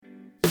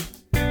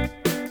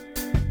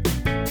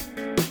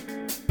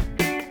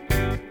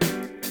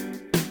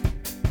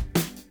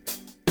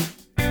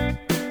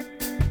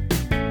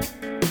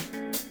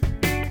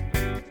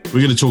We're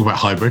going to talk about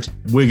hybrid.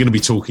 We're going to be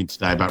talking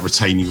today about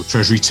retaining your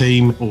Treasury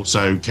team.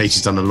 Also,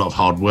 Katie's done a lot of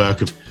hard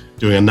work of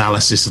doing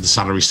analysis of the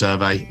salary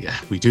survey. Yeah,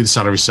 we do the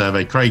salary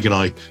survey. Craig and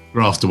I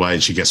graft away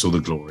and she gets all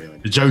the glory.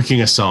 The joking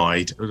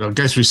aside, I'll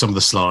go through some of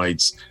the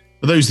slides.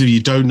 For those of you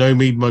who don't know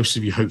me, most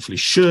of you hopefully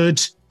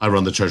should. I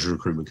run the Treasury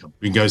recruitment company.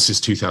 We've been going since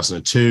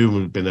 2002.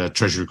 We've been a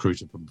Treasury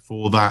recruiter from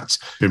before that.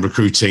 Been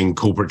recruiting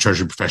corporate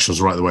Treasury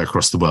professionals right the way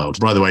across the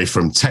world. Right the way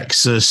from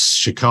Texas,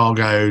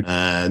 Chicago,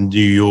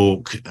 New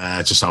York,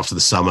 just after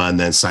the summer, and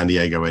then San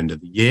Diego end of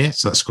the year.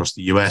 So that's across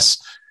the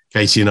US.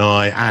 Katie and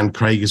I, and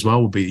Craig as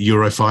well, will be at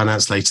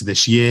Eurofinance later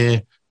this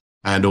year.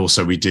 And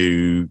also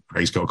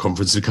Craig's got a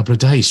conference in a couple of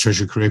days,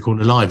 Treasury Career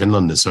Corner Live in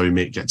London. So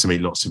we get to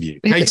meet lots of you.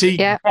 Katie?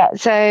 Yeah.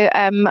 So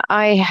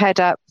I head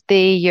up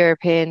the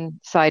European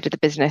side of the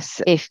business.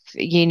 If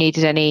you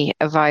needed any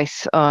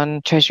advice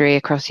on Treasury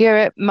across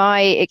Europe,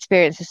 my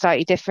experience is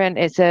slightly different.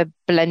 It's a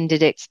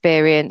blended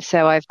experience.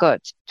 So I've got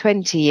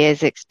 20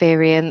 years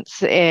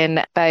experience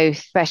in both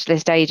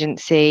specialist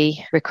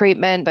agency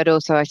recruitment, but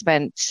also I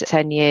spent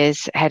 10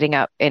 years heading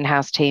up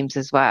in-house teams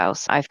as well.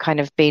 So I've kind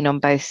of been on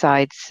both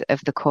sides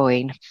of the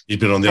coin. You've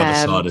been on the other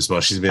side as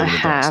well. She's been on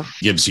the other side.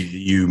 Gives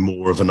you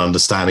more of an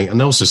understanding,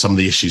 and also some of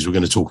the issues we're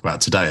going to talk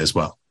about today as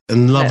well.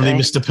 And lovely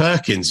Mr.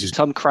 Perkins.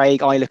 I'm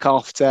Craig. I look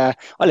after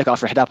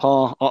head up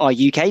our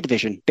UK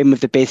division. Been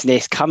with the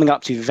business coming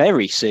up to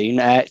very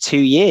soon 2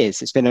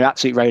 years. It's been an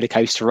absolute roller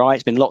coaster ride.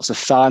 It's been lots of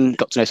fun.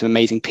 Got to know some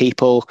amazing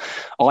people.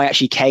 I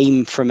actually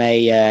came from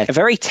a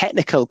very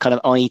technical kind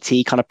of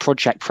IT kind of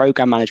project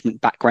program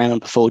management background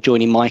before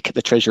joining Mike at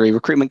the Treasury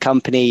recruitment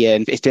company,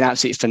 and it's been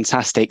absolutely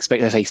fantastic. Spoke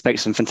to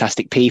some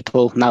fantastic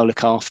people. Now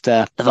look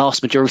after the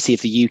vast majority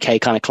of the UK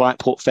kind of client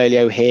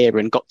portfolio here,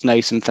 and got to know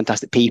some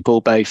fantastic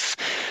people both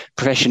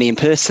professionally and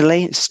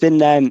personally. It's been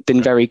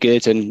very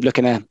good, and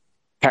looking to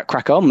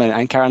crack on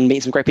and carry on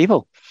meeting some great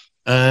people.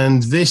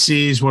 And this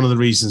is one of the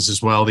reasons as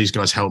well. These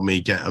guys help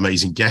me get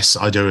amazing guests.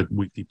 I do a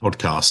weekly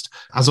podcast.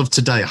 As of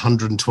today,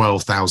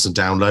 112,000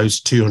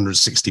 downloads,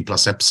 260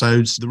 plus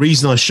episodes. The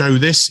reason I show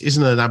this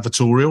isn't an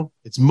advertorial.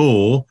 It's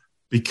more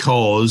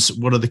because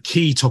one of the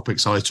key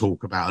topics I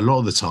talk about a lot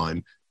of the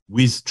time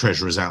with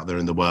treasurers out there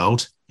in the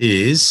world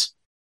is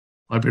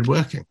hybrid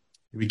working.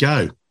 Here we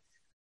go.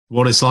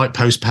 What it's like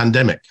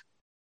post-pandemic,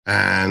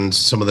 and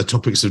some of the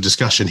topics of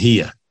discussion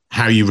here,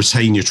 how you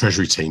retain your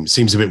Treasury team. It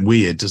seems a bit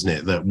weird, doesn't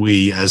it, that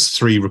we as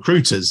three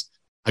recruiters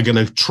are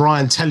going to try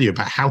and tell you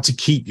about how to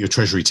keep your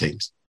Treasury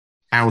teams,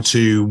 how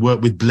to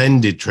work with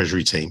blended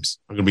Treasury teams.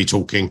 I'm going to be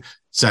talking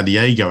San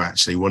Diego,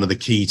 actually. One of the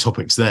key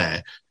topics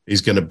there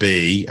is going to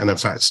be, and in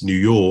fact, New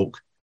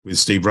York, with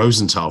Steve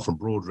Rosenthal from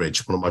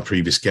Broadridge, one of my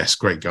previous guests,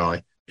 great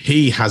guy.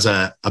 He has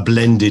a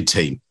blended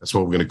team. That's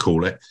what we're going to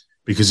call it,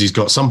 because he's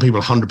got some people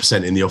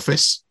 100% in the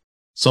office,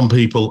 some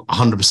people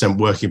 100%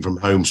 working from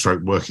home,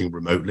 working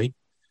remotely,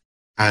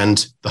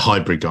 and the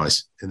hybrid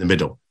guys in the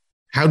middle.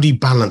 How do you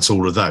balance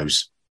all of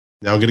those?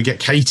 Now, I'm going to get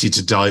Katie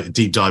to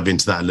deep dive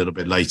into that a little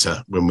bit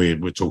later when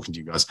we're talking to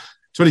you guys.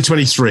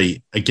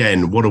 2023,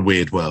 again, what a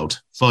weird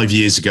world. 5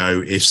 years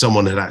ago, if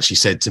someone had actually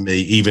said to me,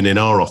 even in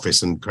our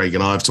office, and Craig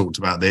and I have talked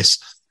about this,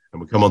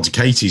 and we'll come on to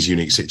Katie's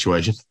unique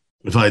situation,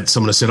 if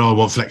someone had said, I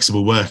want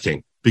flexible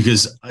working,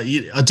 because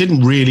I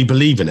didn't really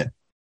believe in it.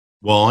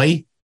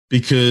 Why?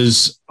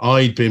 Because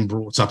I'd been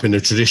brought up in a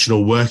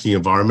traditional working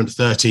environment,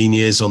 13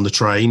 years on the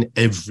train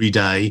every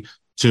day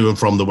to and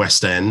from the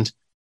West End.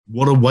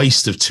 What a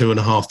waste of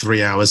 2.5,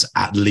 3 hours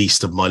at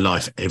least of my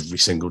life every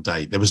single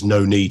day. There was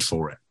no need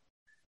for it.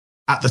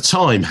 At the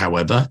time,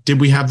 however,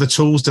 did we have the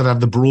tools? Did I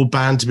have the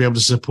broadband to be able to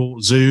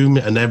support Zoom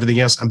and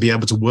everything else and be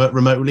able to work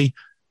remotely?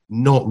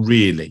 Not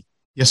really.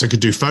 Yes, I could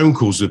do phone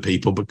calls with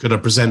people, but could I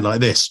present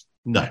like this?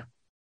 No,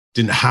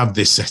 didn't have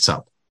this set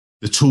up.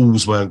 The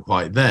tools weren't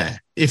quite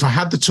there. If I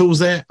had the tools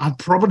there, I'd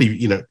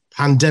probably,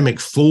 pandemic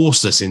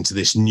forced us into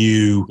this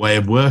new way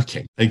of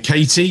working. And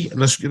Katie,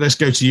 let's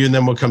go to you, and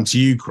then we'll come to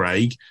you,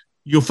 Craig.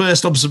 Your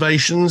first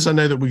observations. I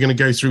know that we're going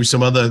to go through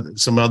some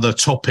other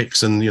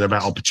topics and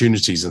about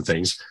opportunities and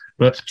things.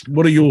 But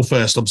what are your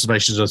first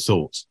observations and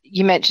thoughts?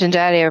 You mentioned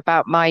earlier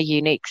about my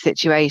unique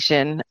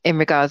situation in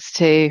regards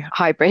to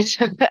hybrid.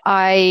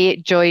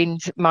 I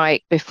joined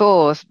Mike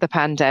before the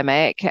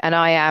pandemic, and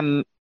I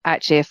am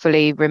actually a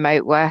fully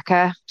remote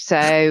worker.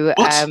 So,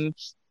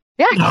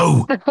 yeah.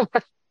 No.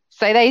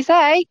 So they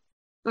say.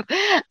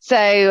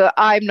 So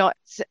I'm not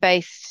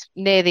based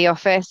near the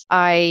office.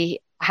 I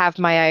have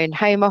my own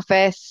home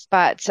office,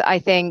 but I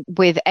think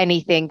with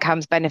anything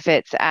comes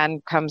benefits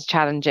and comes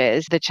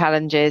challenges. The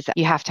challenges,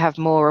 you have to have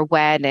more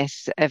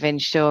awareness of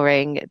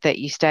ensuring that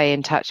you stay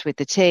in touch with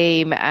the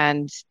team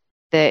and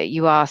that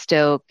you are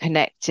still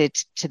connected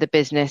to the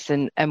business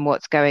and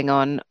what's going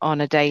on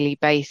a daily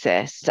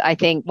basis. I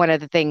think one of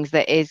the things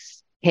that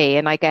is key.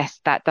 And I guess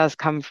that does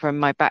come from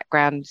my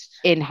background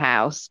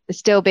in-house.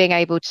 Still being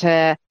able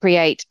to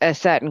create a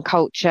certain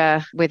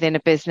culture within a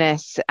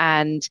business,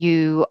 and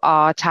you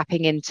are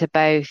tapping into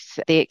both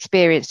the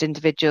experienced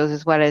individuals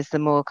as well as the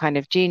more kind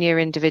of junior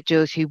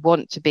individuals who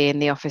want to be in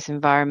the office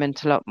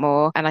environment a lot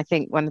more. And I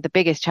think one of the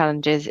biggest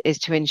challenges is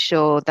to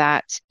ensure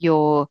that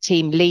your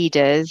team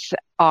leaders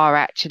are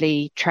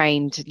actually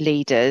trained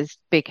leaders,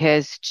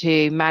 because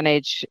to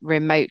manage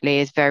remotely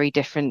is very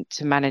different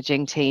to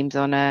managing teams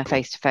on a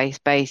face-to-face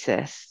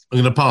basis.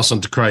 I'm going to pass on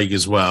to Craig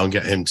as well and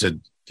get him to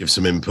give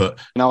some input.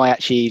 And I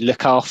actually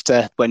look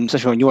after,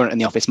 especially when you're not in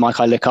the office, Mike,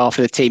 I look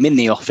after the team in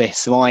the office.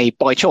 So I,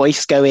 by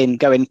choice, go in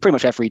pretty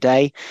much every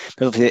day.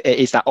 But obviously it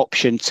is that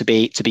option to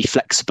be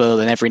flexible,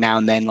 and every now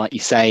and then, like you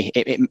say,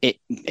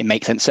 it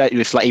makes sense. Certainly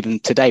with, like, even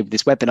today with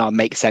this webinar, it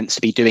makes sense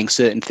to be doing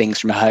certain things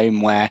from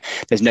home where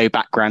there's no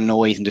background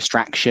noise and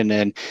distraction,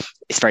 and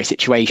it's very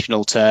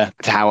situational to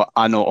how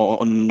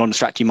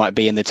non-distracted you might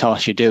be in the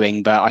task you're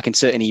doing. But I can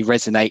certainly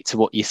resonate to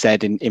what you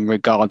said in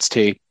regards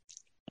to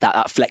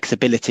that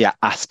flexibility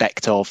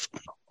aspect of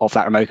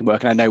that remote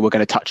work. And I know we're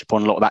going to touch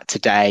upon a lot of that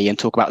today and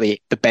talk about the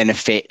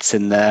benefits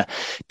and the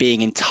being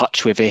in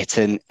touch with it.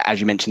 And as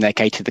you mentioned there,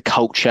 Katie, the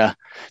culture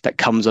that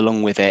comes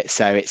along with it.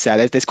 So it's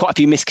there's quite a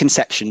few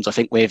misconceptions, I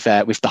think, with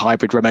the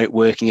hybrid remote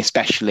working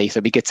especially. So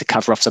it'd be good to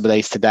cover off some of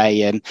those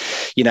today and,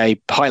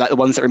 highlight the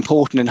ones that are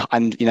important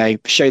and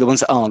show the ones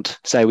that aren't.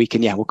 So we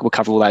can, we'll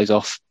cover all those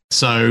off.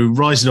 So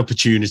rising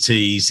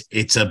opportunities,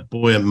 it's a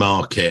buoyant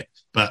market,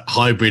 but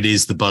hybrid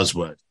is the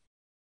buzzword.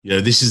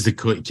 This is the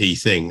key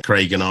thing.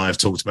 Craig and I have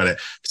talked about it,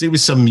 particularly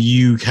with some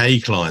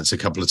UK clients a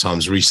couple of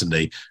times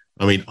recently.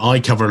 I mean,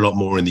 I cover a lot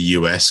more in the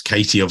US.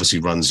 Katie obviously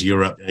runs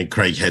Europe and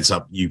Craig heads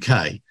up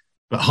UK.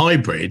 But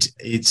hybrid,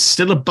 it's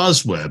still a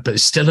buzzword, but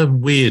it's still a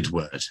weird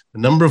word. A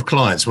number of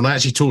clients, when I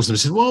actually talked to them,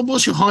 said, well,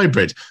 what's your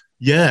hybrid?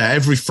 Yeah,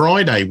 every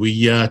Friday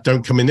we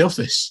don't come in the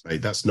office. Hey,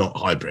 that's not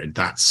hybrid.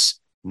 That's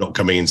not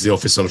coming into the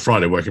office on a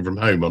Friday, working from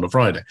home on a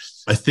Friday.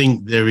 I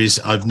think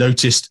I've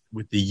noticed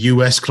with the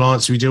US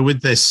clients we deal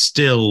with, they're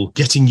still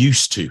getting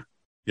used to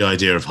the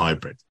idea of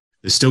hybrid.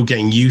 They're still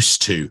getting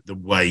used to the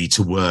way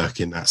to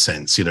work in that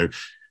sense.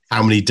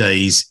 How many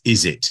days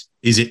is it?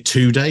 Is it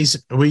 2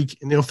 days a week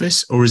in the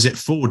office, or is it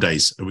 4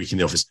 days a week in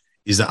the office?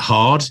 Is that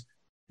hard?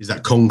 Is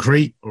that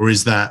concrete? Or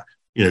is that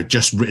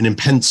just written in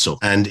pencil?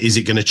 And is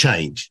it going to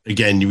change?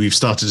 Again, we've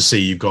started to see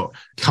you've got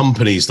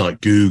companies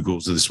like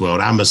Google's of this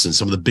world, Amazon,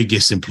 some of the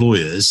biggest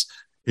employers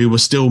who are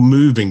still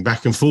moving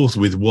back and forth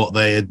with what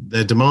they're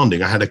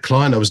demanding. I had a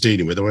client I was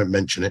dealing with, I won't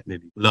mention it,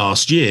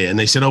 last year, and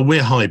they said, oh,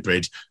 we're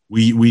hybrid.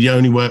 We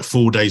only work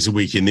 4 days a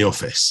week in the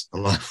office.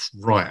 I'm like,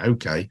 right,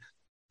 okay.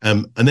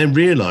 And then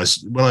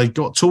realized when I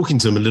got talking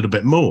to them a little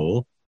bit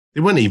more,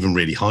 they weren't even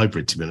really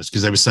hybrid, to be honest,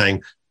 because they were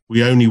saying,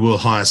 we only will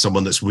hire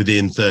someone that's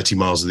within 30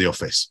 miles of the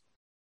office.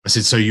 I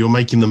said, so you're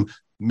making them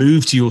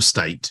move to your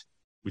state,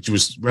 which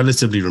was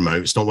relatively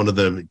remote. It's not one of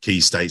the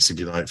key states, if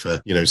you like, for,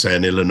 say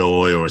an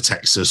Illinois or a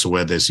Texas, or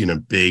where there's,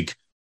 big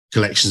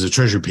collections of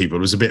Treasury people.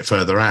 It was a bit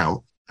further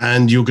out.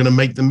 And you're going to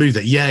make them move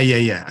there.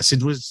 Yeah. I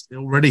said, we're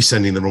already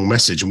sending the wrong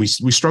message. And we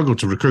struggled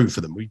to recruit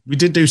for them. We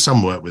did do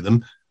some work with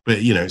them, but,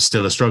 it's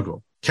still a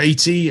struggle.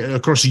 Katie,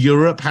 across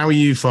Europe, how are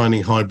you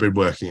finding hybrid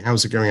working?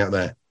 How's it going out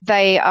there?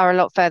 They are a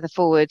lot further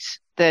forward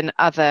than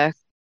other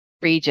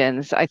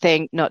regions. I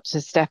think, not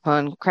to step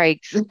on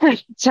Craig's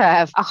to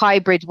have a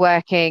hybrid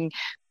working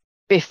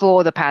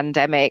before the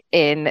pandemic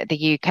in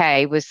the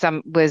UK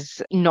was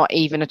not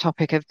even a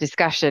topic of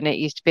discussion. It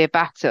used to be a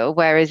battle,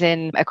 whereas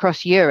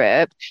across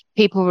Europe,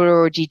 people were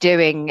already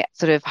doing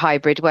sort of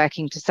hybrid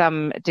working to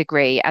some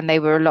degree, and they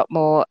were a lot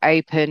more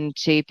open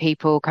to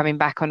people coming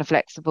back on a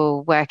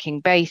flexible working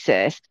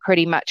basis.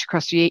 Pretty much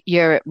across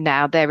Europe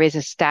now, there is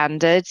a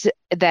standard.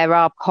 There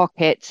are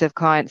pockets of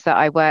clients that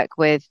I work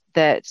with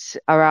that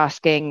are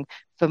asking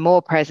for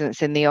more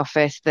presence in the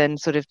office than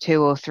sort of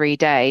 2 or 3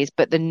 days,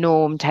 but the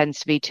norm tends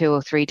to be 2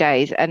 or 3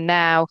 days. And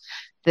now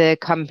the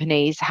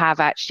companies have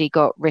actually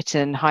got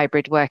written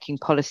hybrid working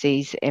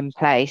policies in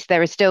place.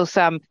 There are still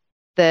some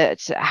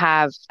that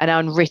have an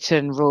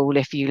unwritten rule,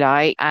 if you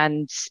like,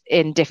 and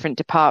in different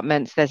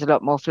departments, there's a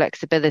lot more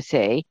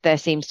flexibility. There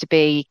seems to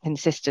be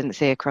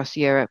consistency across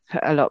Europe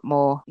a lot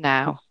more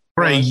now.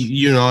 Craig,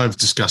 you and I have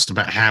discussed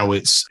about how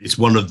it's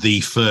one of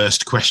the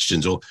first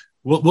questions, or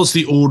what's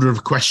the order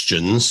of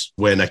questions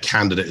when a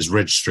candidate is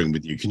registering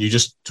with you? Can you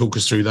just talk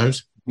us through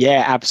those?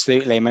 Yeah,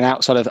 absolutely. I mean,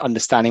 outside of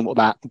understanding what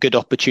that good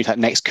opportunity, that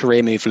next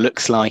career move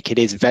looks like, it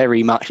is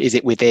very much, is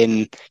it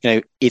within,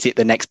 is it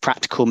the next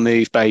practical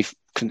move, both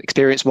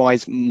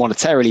experience-wise,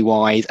 monetarily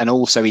wise, and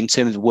also in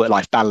terms of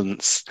work-life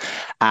balance.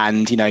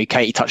 And,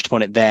 Katie touched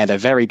upon it there, the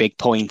very big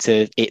point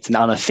of it's an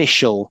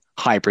unofficial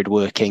hybrid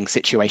working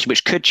situation,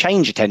 which could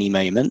change at any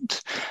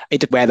moment.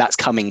 Where that's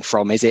coming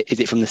from, is it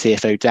from the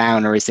CFO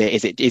down, or is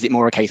it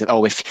more a case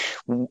of,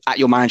 if at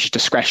your manager's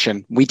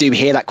discretion? We do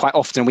hear that quite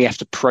often. We have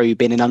to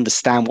probe in and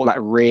understand what that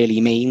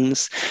really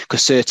means,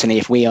 because certainly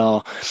if we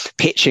are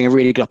pitching a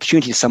really good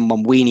opportunity to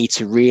someone, we need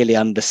to really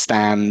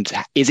understand,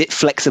 is it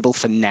flexible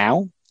for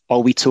now? are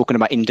we talking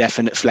about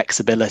indefinite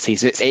flexibility?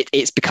 So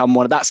it's become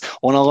that's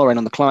on our end,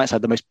 on the client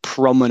side, the most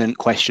prominent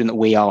question that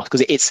we ask,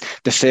 because it's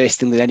the first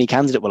thing that any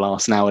candidate will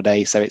ask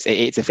nowadays. So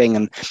it's a thing,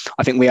 and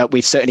I think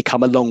we've certainly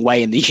come a long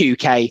way in the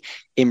UK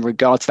in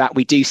regard to that.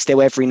 We do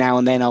still every now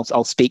and then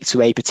I'll speak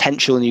to a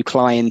potential new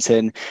client,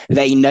 and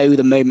they know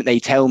the moment they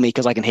tell me,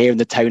 because I can hear in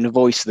the tone of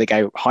voice, so they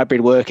go,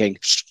 hybrid working.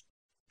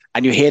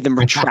 And you hear them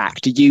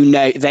retract.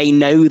 They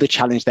know the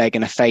challenge they're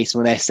going to face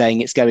when they're saying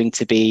it's going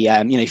to be,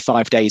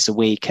 5 days a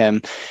week.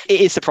 It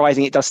is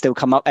surprising. It does still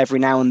come up every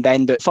now and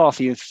then, but far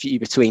few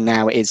between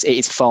now. It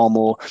is far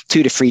more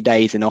 2 to 3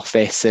 days in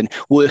office and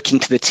working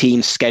to the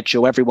team's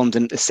schedule. Everyone's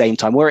in at the same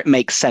time where it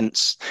makes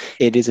sense.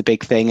 It is a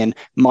big thing. And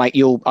Mike,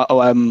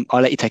 I'll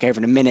let you take over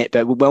in a minute.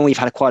 But when we've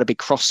had quite a big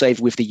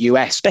crossover with the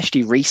US,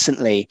 especially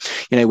recently,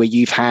 where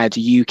you've had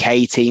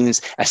UK teams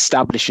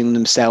establishing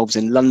themselves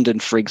in London,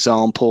 for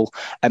example,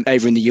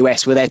 over in the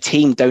US, where their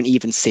team don't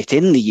even sit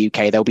in the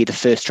UK. They'll be the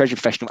first treasury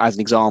professional, as an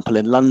example,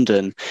 in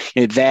London.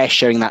 They're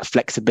showing that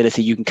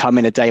flexibility. You can come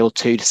in a day or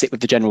two to sit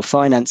with the general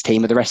finance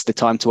team, and the rest of the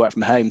time to work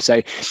from home.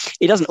 So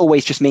it doesn't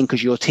always just mean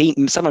because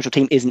sometimes your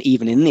team isn't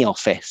even in the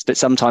office, but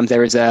sometimes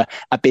there is a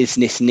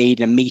business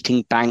need and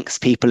meeting banks,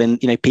 people in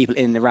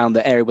and around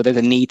the area where there's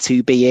a need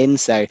to be in.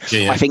 So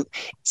I think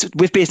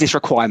with business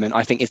requirement,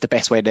 I think is the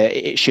best way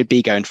it should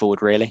be going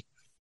forward, really.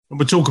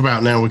 We'll talk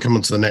about now, we'll come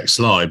on to the next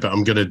slide, but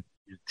I'm going to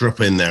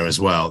drop in there as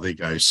well. There you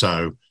go.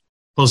 So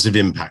positive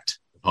impact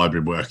of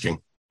hybrid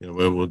working.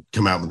 We'll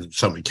come out with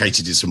something.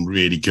 Katie did some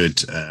really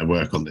good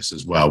work on this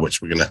as well,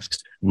 which we're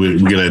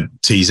gonna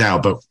tease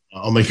out. But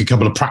I'll make a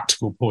couple of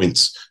practical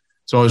points.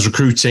 So I was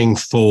recruiting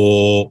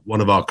for one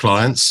of our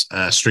clients,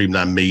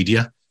 Streamland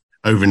Media,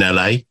 over in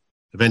LA.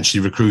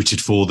 Eventually recruited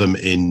for them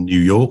in New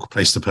York,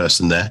 placed the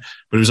person there,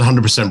 but it was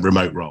 100%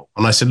 remote role.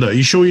 And I said, look, are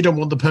you sure you don't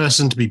want the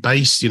person to be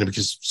based?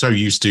 Because so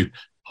used to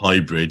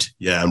hybrid,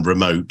 and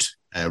remote,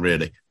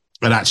 really.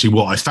 But actually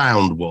what I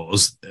found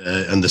was,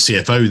 and the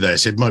CFO there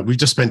said, Mike, we've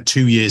just spent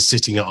 2 years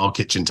sitting at our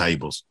kitchen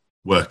tables,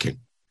 working,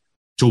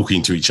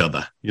 talking to each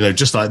other,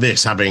 just like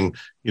this, having,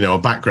 our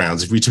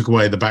backgrounds. If we took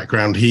away the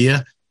background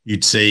here,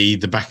 you'd see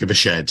the back of a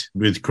shed.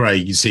 With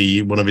Craig, you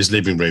see one of his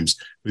living rooms.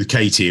 With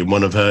Katie in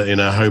one of her, in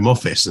her home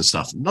office and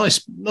stuff.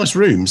 Nice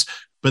rooms.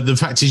 But the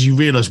fact is, you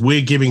realize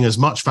we're giving as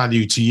much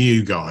value to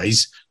you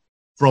guys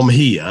from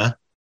here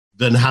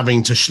than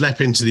having to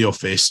schlep into the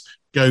office,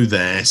 go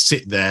there,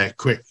 sit there,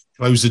 quick,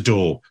 close the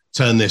door,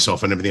 turn this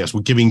off and everything else.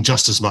 We're giving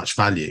just as much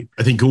value.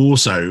 I think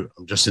also,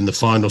 I'm just in the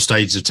final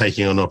stages of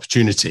taking on an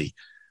opportunity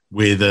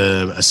with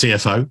a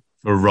CFO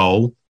for a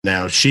role.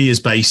 Now, she is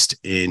based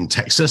in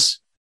Texas.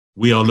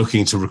 We are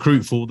looking to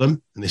recruit for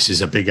them, and this is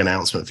a big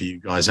announcement for you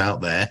guys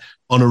out there,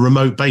 on a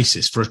remote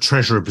basis for a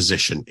treasurer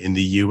position in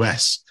the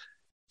US.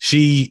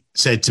 She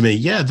said to me,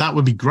 yeah, that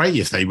would be great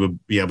if they would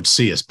be able to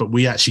see us, but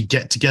we actually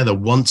get together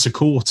once a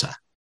quarter.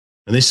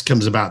 And this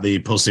comes about the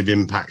positive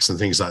impacts and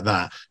things like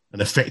that,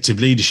 and effective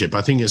leadership.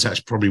 I think it's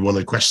actually probably one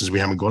of the questions we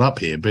haven't got up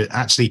here, but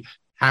actually,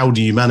 how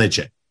do you manage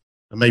it?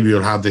 And maybe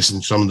we'll have this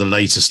in some of the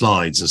later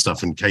slides and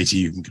stuff, and Katie,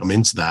 you can come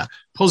into that.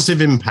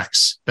 Positive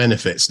impacts,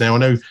 benefits. Now, I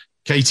know,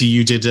 Katie,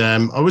 you did,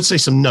 I would say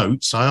some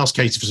notes. I asked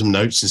Katie for some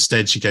notes.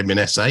 Instead, she gave me an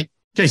essay.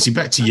 Katie,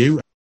 back to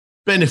you.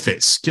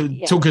 Benefits.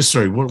 Talk us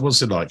through.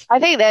 What's it like? I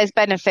think there's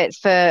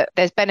benefits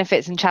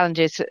and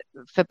challenges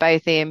for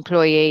both the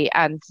employee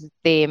and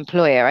the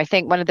employer. I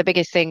think one of the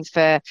biggest things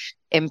for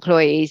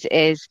employees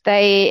is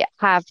they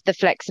have the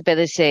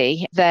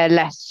flexibility. They're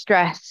less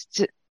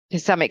stressed. To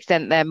some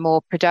extent, they're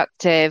more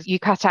productive. You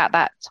cut out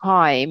that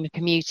time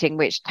commuting,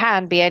 which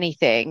can be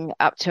anything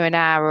up to an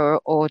hour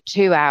or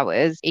 2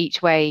 hours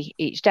each way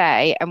each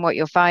day. And what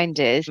you'll find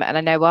is, and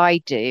I know I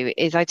do,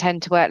 is I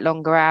tend to work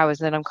longer hours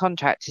than I'm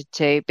contracted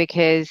to,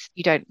 because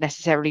you don't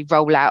necessarily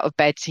roll out of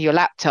bed to your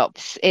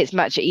laptops. It's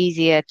much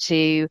easier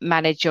to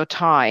manage your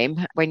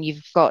time when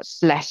you've got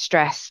less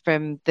stress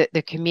from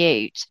the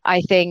commute. I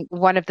think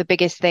one of the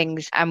biggest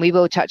things, and we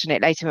will touch on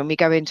it later when we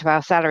go into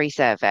our salary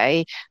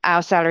survey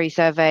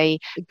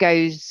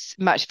goes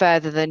much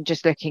further than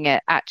just looking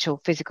at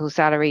actual physical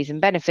salaries and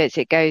benefits.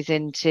 It goes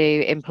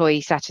into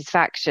employee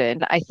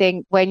satisfaction. I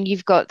think when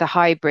you've got the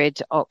hybrid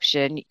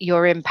option,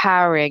 you're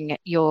empowering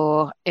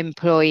your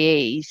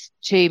employees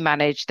to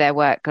manage their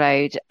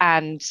workload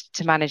and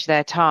to manage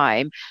their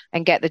time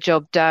and get the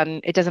job done.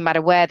 It doesn't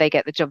matter where they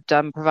get the job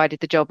done, provided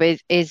the job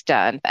is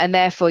done. And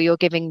therefore, you're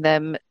giving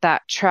them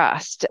that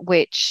trust,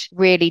 which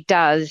really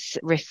does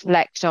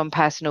reflect on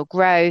personal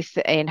growth,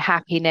 in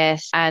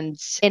happiness, and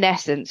in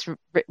essence,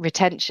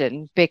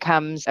 retention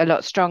becomes a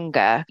lot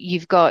stronger.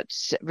 You've got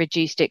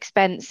reduced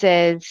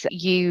expenses.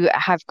 You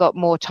have got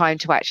more time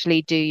to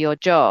actually do your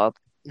job.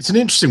 It's an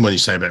interesting one you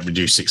say about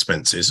reduced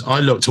expenses. I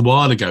looked a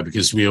while ago,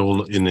 because we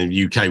all in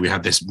the UK, we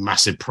had this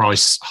massive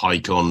price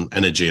hike on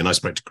energy. And I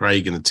spoke to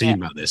Craig and the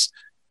team about this,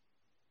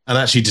 and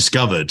actually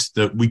discovered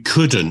that we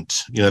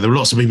couldn't, there were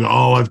lots of people,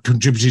 I've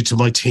contributed to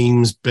my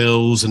team's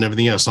bills and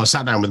everything else. And I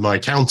sat down with my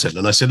accountant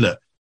and I said, look,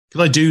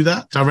 can I do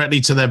that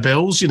directly to their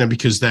bills,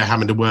 because they're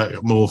having to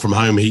work more from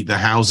home, heat their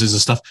houses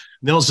and stuff?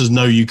 And the answer is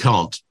no, you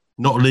can't.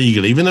 not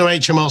legal, even though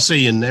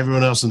HMRC and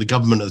everyone else in the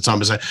government at the time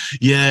was saying,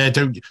 yeah,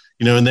 don't,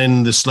 and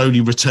then the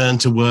slowly return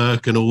to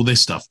work and all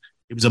this stuff.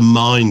 It was a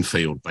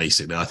minefield,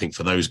 basically, I think,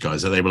 for those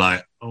guys. And they were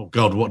like, oh,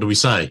 God, what do we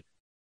say?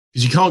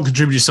 Because you can't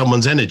contribute to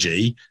someone's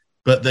energy,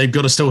 but they've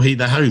got to still heat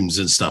their homes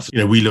and stuff.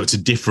 We looked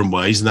at different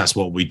ways, and that's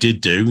what we did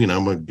do. I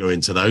won't go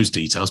into those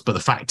details. But the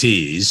fact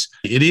is,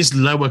 it is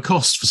lower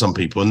cost for some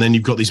people. And then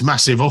you've got these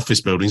massive office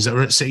buildings that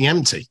are sitting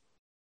empty.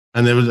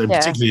 And there was,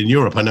 particularly in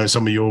Europe, I know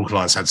some of your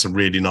clients had some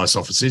really nice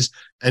offices.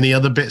 Any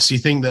other bits you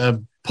think that are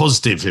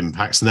positive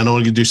impacts? And then I'm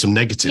going to do some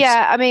negatives.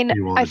 Yeah, I mean,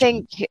 I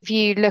think if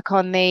you look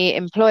on the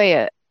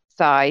employer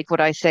side, what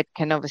I said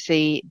can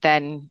obviously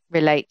then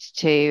relate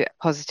to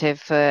positive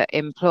for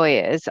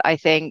employers. I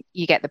think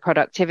you get the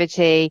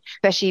productivity,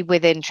 especially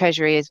within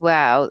Treasury as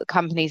well.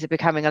 Companies are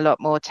becoming a lot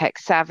more tech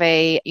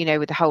savvy,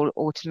 with the whole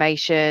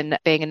automation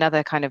being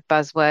another kind of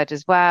buzzword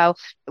as well.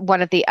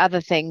 One of the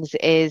other things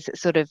is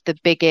sort of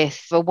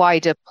a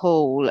wider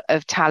pool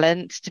of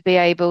talent to be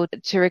able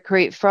to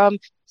recruit from.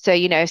 So,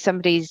 if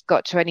somebody's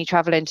got to only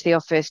travel into the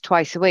office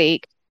twice a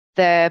week,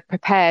 they're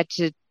prepared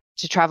to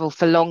travel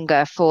for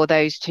longer for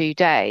those 2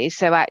 days.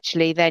 So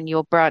actually then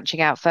you're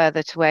branching out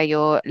further to where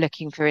you're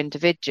looking for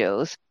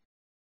individuals.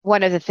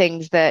 One of the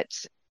things that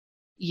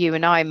you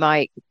and I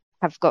might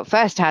have got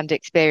firsthand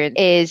experience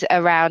is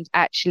around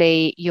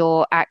actually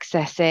you're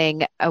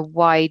accessing a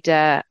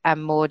wider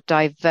and more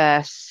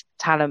diverse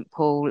talent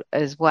pool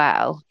as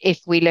well.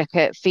 If we look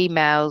at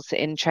females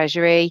in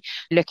Treasury,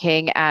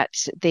 looking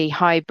at the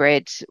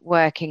hybrid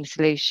working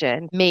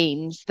solution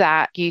means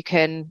that you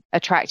can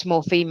attract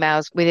more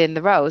females within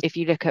the roles. If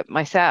you look at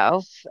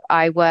myself,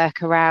 I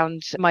work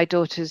around my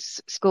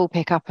daughter's school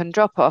pick up and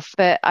drop off,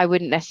 but I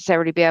wouldn't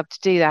necessarily be able to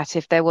do that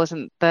if there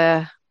wasn't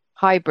the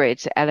hybrid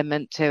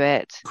element to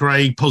it.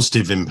 Craig,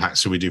 positive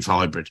impacts do we do for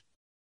hybrid?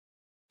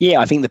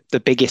 Yeah, I think the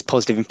biggest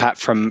positive impact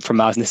from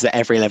us, and this is at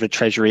every level of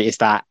Treasury, is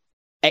that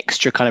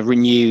extra kind of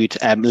renewed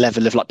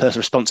level of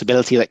personal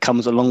responsibility that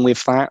comes along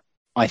with that.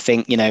 I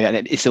think, and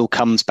it all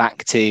comes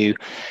back to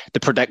the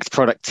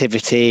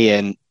productivity,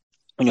 and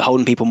when you're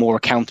holding people more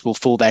accountable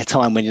for their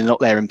time when you're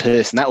not there in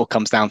person, that all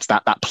comes down to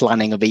that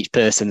planning of each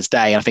person's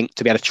day. And I think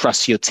to be able to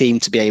trust your team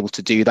to be able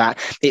to do that,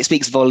 it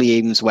speaks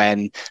volumes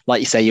when, like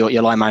you say,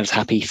 your line manager's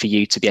happy for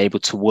you to be able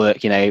to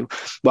work,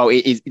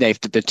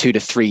 the 2 to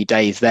 3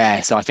 days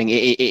there. So I think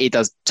it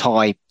does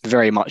tie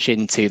very much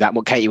into that,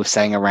 what Katie was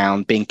saying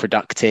around being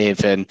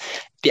productive and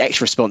the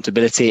extra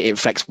responsibility. It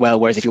reflects well.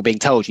 Whereas if you're being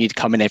told you need to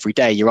come in every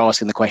day, you're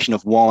asking the question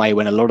of why,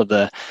 when a lot of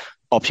the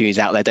opportunities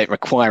out there don't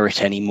require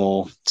it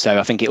anymore. So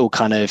I think it all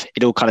kind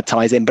of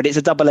ties in, but it's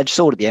a double-edged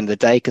sword at the end of the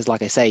day, because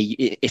like I say,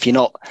 if you're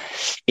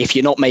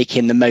not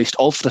making the most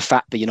of the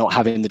fact that you're not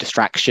having the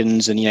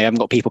distractions and you haven't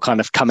got people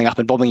kind of coming up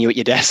and bombing you at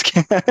your desk,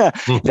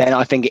 then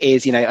I think it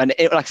is, and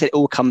like I said, it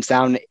all comes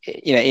down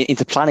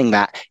into planning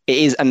that. It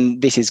is,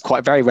 and this is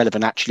quite very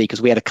relevant actually,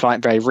 because we had a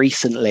client very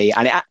recently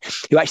and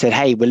who actually said,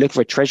 hey, we're looking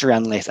for a treasury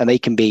analyst and they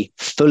can be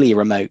fully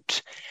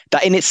remote.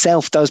 That in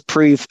itself does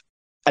prove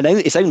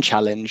its own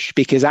challenge,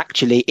 because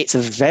actually it's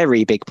a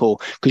very big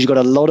pool, because you've got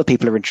a lot of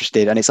people who are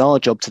interested, and it's our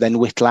job to then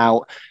whittle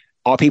out,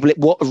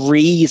 what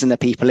reason are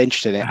people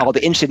interested in it? Are they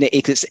interested in it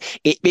because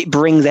it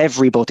brings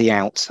everybody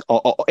out,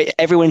 or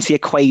everyone into the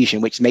equation,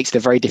 which makes it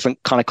a very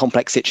different kind of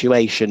complex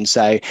situation.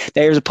 So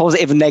there is a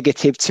positive and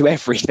negative to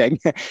everything.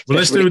 Well,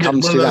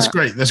 that's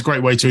great. That's a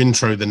great way to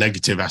intro the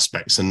negative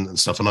aspects and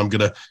stuff. And I'm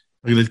gonna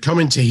come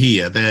into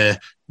here. There,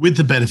 with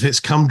the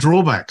benefits come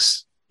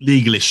drawbacks,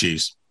 legal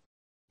issues.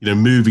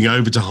 Moving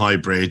over to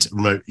hybrid,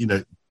 remote,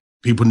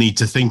 people need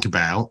to think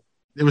about.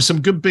 There were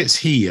some good bits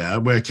here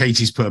where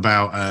Katie's put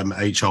about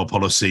HR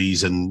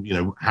policies and,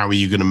 how are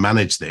you going to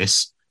manage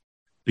this?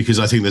 Because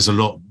I think there's a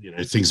lot,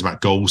 things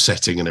about goal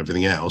setting and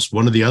everything else.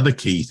 One of the other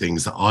key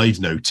things that I've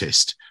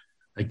noticed,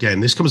 again,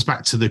 this comes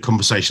back to the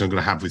conversation I'm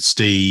going to have with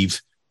Steve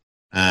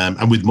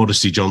and with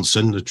Modesty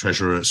Johnson, the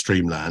treasurer at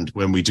Streamland,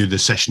 when we do the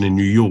session in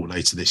New York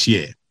later this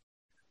year.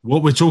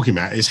 What we're talking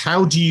about is,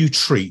 how do you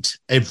treat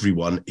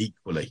everyone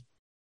equally?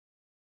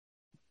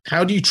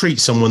 How do you treat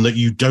someone that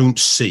you don't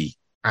see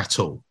at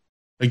all?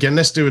 Again,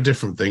 let's do a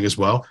different thing as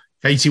well.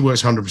 Katie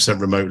works 100%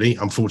 remotely.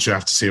 Unfortunately, I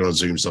have to see her on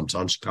Zoom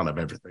sometimes. She can't have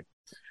everything.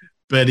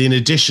 But in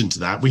addition to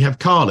that, we have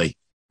Carly.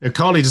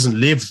 Carly doesn't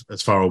live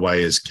as far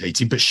away as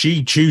Katie, but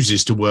she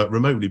chooses to work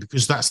remotely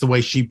because that's the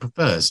way she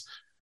prefers.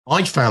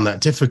 I found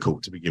that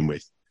difficult to begin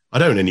with. I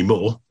don't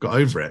anymore. Got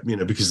over it,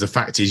 because the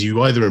fact is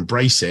you either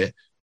embrace it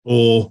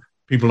or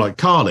people like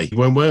Carly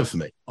won't work for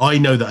me. I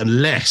know that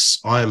unless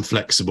I am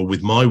flexible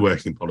with my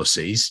working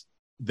policies,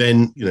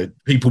 then,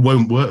 people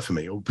won't work for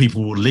me or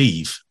people will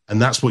leave.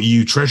 And that's what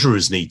you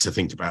treasurers need to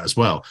think about as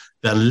well.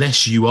 That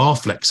unless you are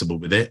flexible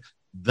with it,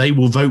 they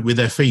will vote with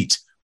their feet.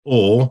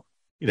 Or,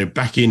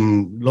 back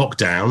in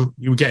lockdown,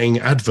 you were getting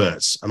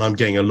adverts, and I'm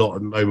getting a lot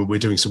at the moment. We're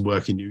doing some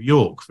work in New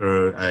York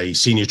for a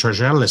senior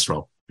treasury analyst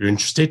role. If you're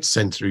interested,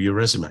 send through your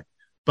resume.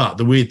 But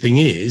the weird thing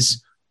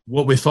is,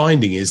 what we're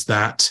finding is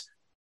that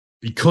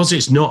because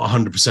it's not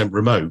 100%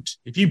 remote,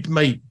 if you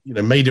made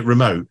it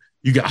remote,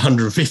 you get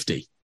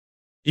 150.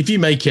 If you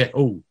make it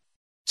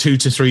 2 2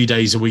 to 3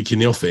 days a week in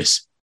the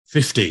office,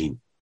 15.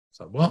 It's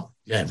like, what?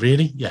 Yeah,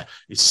 really? Yeah.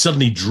 It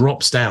suddenly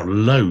drops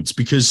down loads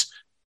because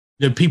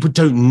people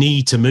don't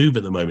need to move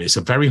at the moment. It's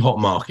a very hot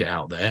market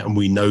out there, and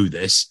we know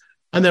this.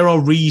 And there are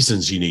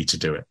reasons you need to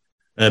do it.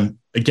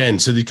 Again,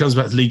 so it comes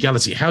back to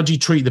legality. How do you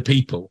treat the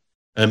people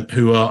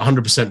who are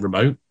 100%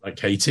 remote, like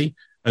Katie,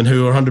 and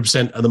who are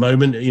 100% at the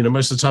moment,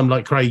 most of the time,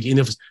 like Craig, in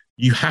the office?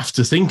 You have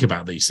to think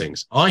about these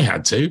things. I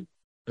had to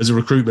as a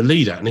recruitment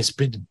leader, and it's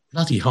been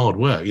bloody hard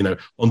work,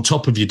 on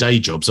top of your day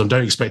jobs. I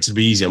don't expect it to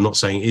be easy. I'm not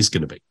saying it is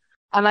going to be.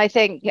 And I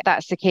think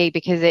that's the key,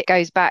 because it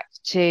goes back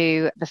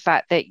to the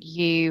fact that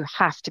you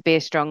have to be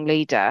a strong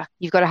leader.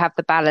 You've got to have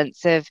the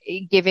balance of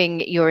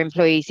giving your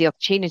employees the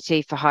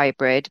opportunity for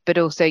hybrid, but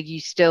also you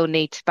still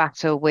need to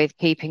battle with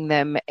keeping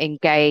them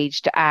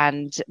engaged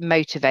and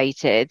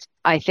motivated.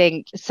 I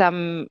think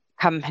some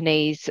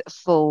companies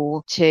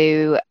fall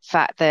to the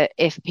fact that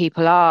if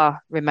people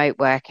are remote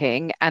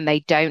working and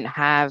they don't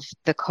have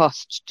the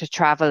cost to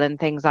travel and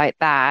things like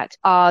that,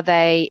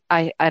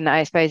 and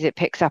I suppose it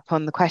picks up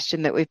on the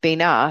question that we've been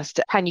asked,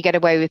 can you get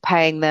away with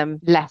paying them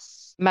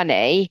less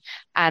money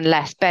and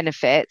less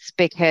benefits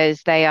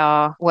because they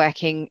are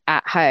working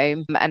at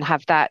home and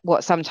have that,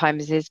 what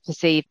sometimes is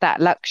perceived, that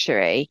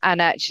luxury?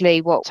 And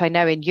actually what I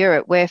know in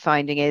Europe we're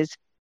finding is,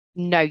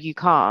 no, you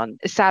can't.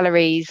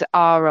 Salaries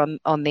are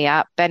on the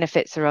up,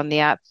 benefits are on the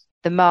up.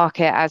 The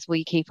market, as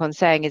we keep on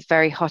saying, is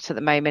very hot at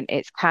the moment.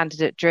 It's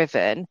candidate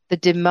driven. The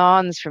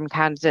demands from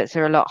candidates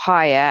are a lot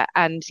higher.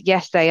 And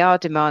yes, they are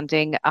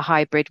demanding a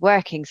hybrid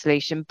working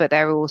solution, but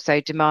they're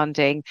also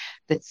demanding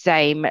the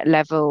same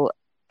level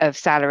of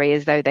salary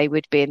as though they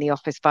would be in the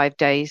office 5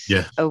 days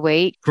a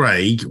week.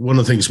 Craig, one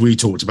of the things we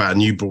talked about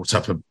and you brought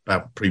up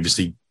about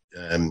previously,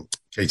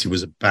 Katie,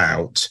 was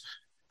about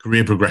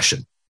career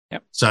progression.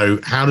 Yep. So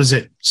how does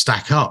it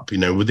stack up?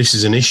 This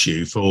is an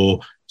issue for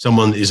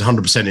someone that is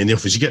 100% in the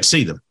office. You get to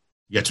see them.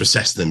 You get to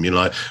assess them. You're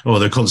like,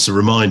 they're a constant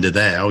reminder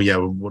there. Oh, yeah,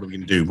 well, what are we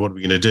going to do? What are we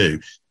going to do?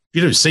 If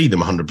you don't see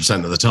them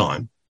 100% of the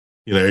time,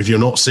 if you're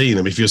not seeing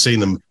them, if you're seeing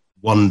them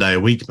 1 day a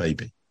week,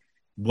 maybe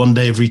 1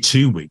 day every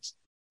 2 weeks,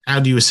 how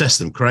do you assess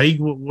them? Craig,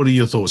 what are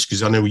your thoughts?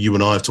 Because I know you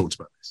and I have talked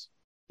about this.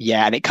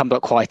 Yeah, and it comes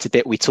up quite a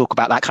bit. We talk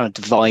about that kind of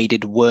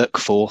divided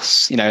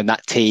workforce, in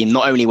that team,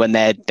 not only when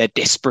they're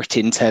disparate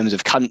in terms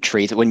of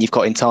countries, but when you've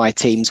got entire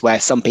teams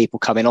where some people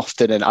come in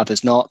often and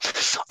others not.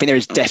 I think there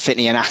is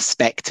definitely an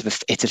aspect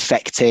of it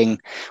affecting,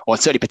 or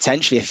certainly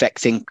potentially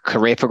affecting,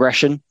 career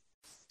progression.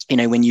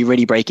 When you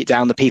really break it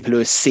down, the people who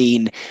are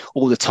seen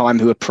all the time,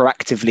 who are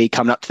proactively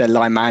coming up to their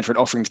line manager and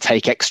offering to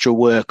take extra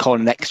work on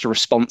and extra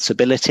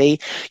responsibility,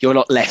 you're a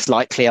lot less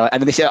likely. And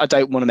I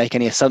don't want to make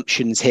any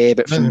assumptions here,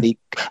 but from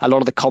a lot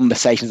of the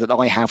conversations that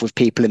I have with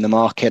people in the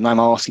market, and I'm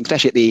asking,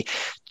 especially at the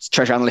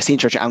treasury analyst, senior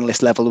treasury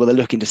analyst level, where they're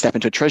looking to step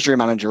into a treasury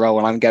manager role,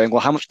 and I'm going, well,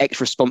 how much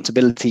extra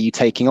responsibility are you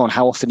taking on?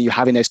 How often are you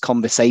having those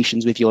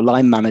conversations with your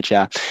line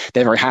manager?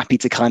 They're very happy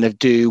to kind of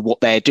do what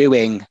they're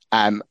doing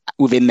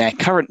within their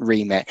current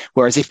remit.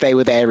 Whereas if they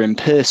were there in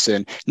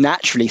person,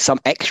 naturally some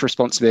extra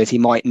responsibility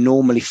might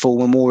normally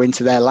fall more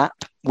into their lap.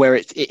 Where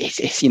it's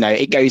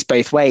it goes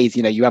both ways.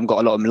 You haven't got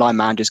a lot of line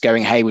managers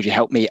going, hey, would you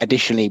help me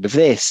additionally with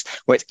this?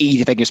 Where it's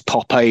easy, they can just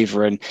pop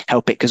over and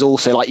help it. Because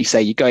also, like you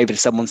say, you go over to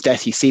someone's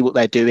desk, you see what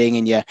they're doing,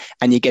 and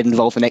you get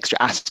involved in extra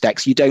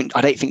aspects. I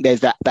don't think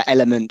there's that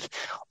element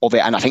of it.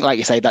 And I think, like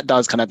you say, that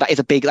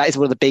is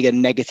one of the bigger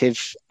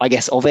negative, I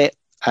guess, of it.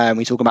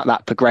 We talk about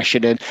that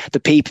progression, and the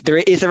people.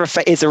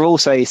 Is there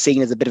also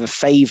seen as a bit of a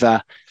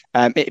favour?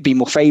 It'd be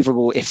more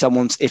favourable if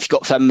you've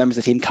got certain members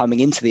of the team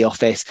coming into the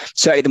office.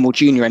 Certainly the more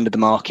junior end of the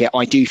market,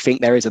 I do think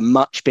there is a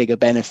much bigger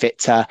benefit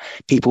to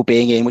people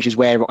being in, which is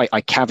where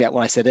I caveat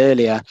what I said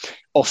earlier,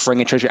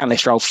 offering a treasury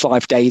analyst role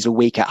 5 days a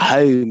week at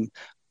home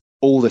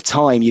all the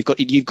time. You've got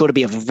to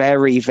be a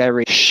very,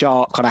 very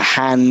sharp, kind of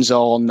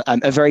hands-on,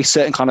 a very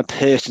certain kind of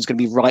person who's going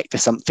to be right for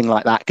something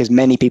like that, because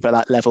many people at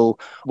that level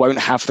won't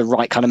have the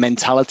right kind of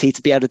mentality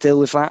to be able to deal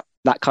with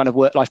that kind of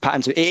work-life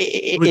pattern. So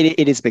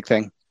it is a big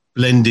thing.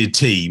 Blended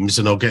teams,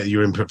 and I'll get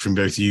your input from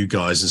both of you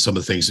guys and some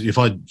of the things. If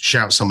I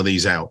shout some of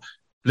these out,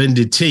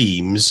 blended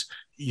teams,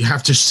 you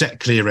have to set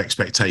clear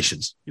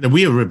expectations.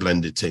 We are a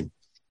blended team.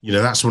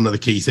 That's one of the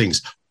key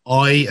things.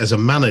 I, as a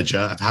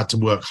manager, have had to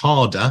work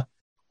harder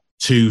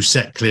to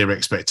set clear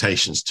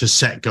expectations, to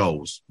set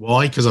goals.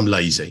 Why? Because I'm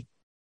lazy.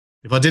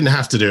 If I didn't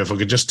have to do it, if I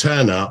could just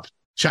turn up,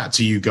 chat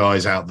to you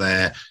guys out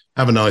there,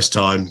 have a nice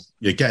time,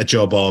 get a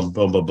job on,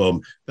 boom, boom,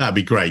 boom, that'd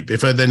be great. But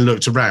if I then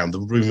looked around, the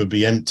room would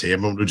be empty.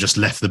 Everyone would have just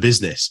left the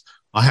business.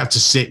 I have to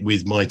sit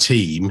with my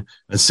team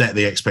and set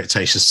the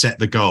expectations, set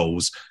the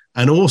goals,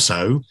 and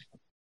also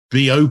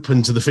be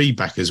open to the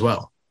feedback as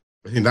well.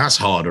 I think that's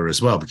harder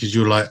as well, because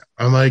you're like,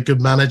 am I a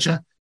good manager?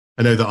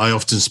 I know that I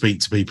often speak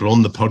to people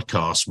on the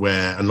podcast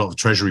where a lot of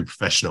treasury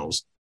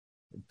professionals,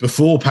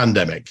 before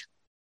pandemic,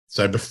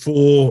 so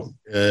before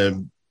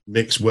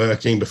mixed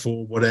working,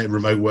 before whatever,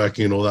 remote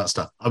working and all that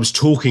stuff, I was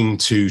talking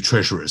to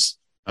treasurers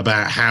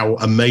about how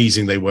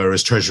amazing they were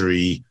as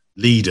treasury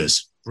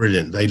leaders.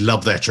 Brilliant. They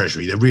love their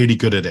treasury. They're really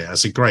good at it. I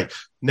said, great.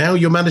 Now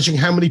you're managing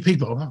how many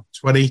people? Oh,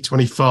 20,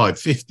 25,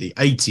 50,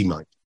 80,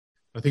 Mike.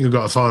 I think I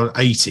got as far as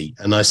 80.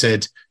 And I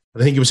said, I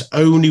think it was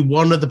only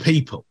one of the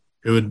people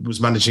was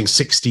managing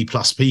 60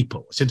 plus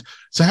people. I said,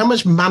 so how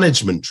much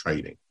management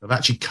training of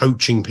actually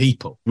coaching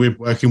people? We're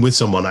working with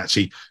someone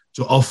actually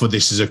to offer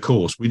this as a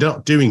course. We're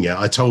not doing it.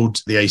 I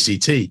told the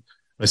ACT,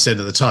 I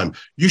said at the time,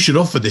 you should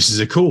offer this as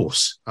a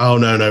course. Oh,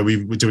 no,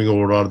 we're doing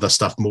all our other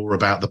stuff, more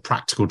about the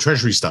practical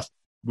treasury stuff,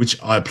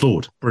 which I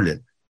applaud.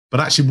 Brilliant.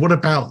 But actually, what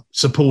about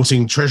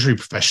supporting treasury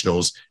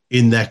professionals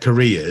in their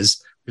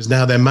careers? Because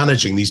now they're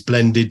managing these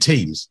blended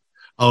teams.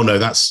 Oh, no,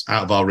 that's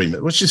out of our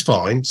remit, which is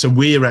fine. So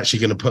we're actually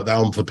going to put that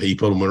on for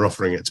people, and we're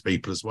offering it to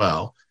people as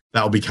well.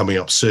 That'll be coming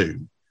up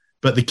soon.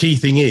 But the key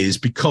thing is,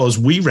 because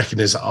we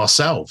recognize it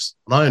ourselves,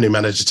 and I only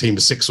manage a team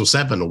of 6 or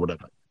 7 or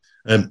whatever,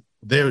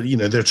 there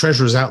are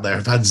treasurers out there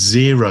who've had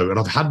 0, and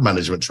I've had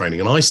management training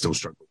and I still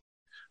struggle.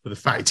 But the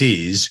fact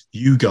is,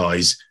 you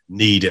guys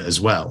need it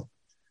as well.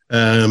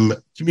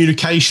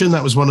 Communication,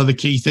 that was one of the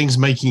key things,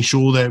 making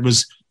sure there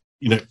was,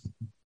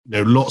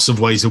 lots of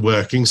ways of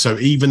working. So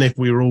even if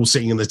we were all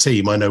sitting in the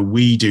team, I know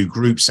we do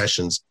group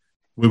sessions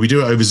where we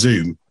do it over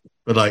Zoom,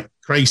 but like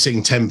Craig's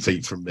sitting 10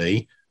 feet from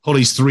me,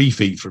 Holly's 3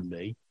 feet from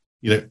me,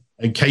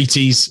 and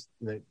Katie's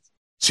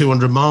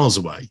 200 miles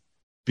away,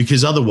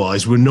 because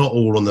otherwise we're not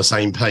all on the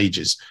same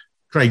pages.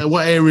 Craig,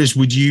 what areas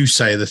would you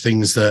say are the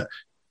things that,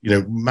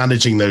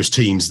 managing those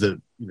teams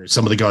that,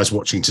 some of the guys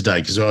watching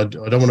today, because I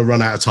don't want to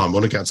run out of time. I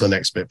want to get to the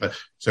next bit, but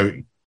so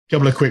a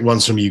couple of quick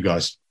ones from you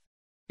guys.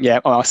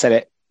 Yeah, well, I said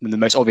it. The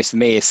most obvious for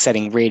me is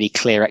setting really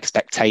clear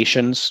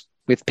expectations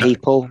with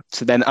people.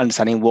 So then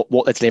understanding what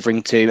they're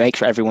delivering to, make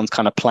sure everyone's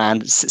kind of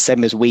planned,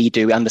 same as we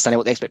do, understanding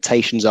what the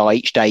expectations are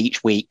each day,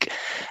 each week.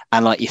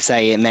 And like you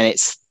say, and then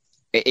it's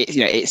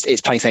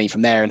plain sailing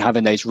from there, and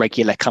having those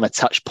regular kind of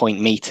touch point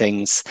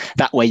meetings.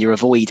 That way you're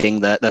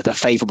avoiding the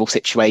favourable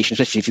situation,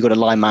 especially if you've got a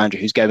line manager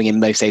who's going in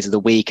most days of the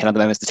week and other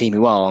members of the team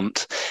who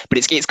aren't. But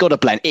it's got to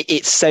blend.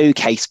 It's so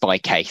case by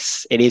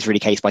case. It is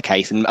really case by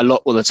case. And a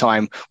lot of the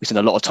time, we spend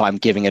a lot of time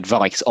giving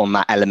advice on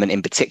that element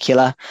in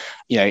particular,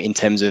 in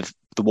terms of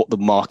what the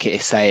market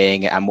is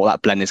saying and what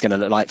that blend is going to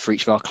look like for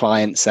each of our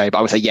clients. So, but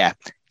I would say, yeah,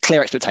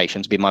 clear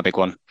expectations would be my big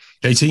one.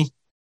 Katie?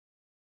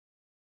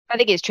 I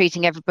think it's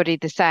treating everybody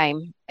the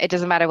same. It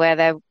doesn't matter where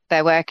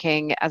they're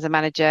working. As a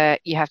manager,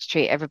 you have to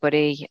treat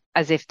everybody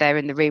as if they're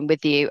in the room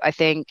with you. I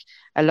think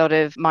a lot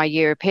of my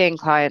European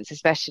clients,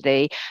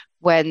 especially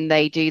when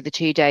they do the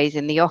 2 days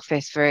in the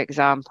office, for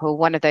example,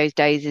 one of those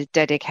days is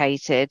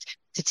dedicated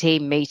to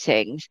team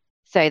meetings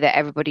so that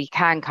everybody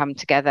can come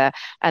together,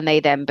 and they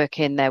then book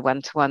in their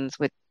one-to-ones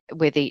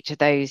with each of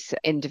those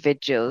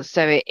individuals.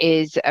 So it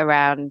is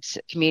around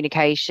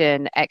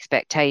communication,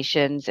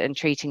 expectations, and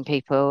treating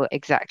people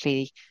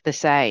exactly the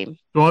same.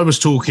 So I was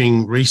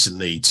talking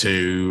recently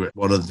to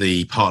one of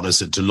the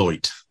partners at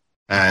Deloitte,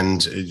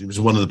 and it was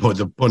one of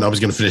the point I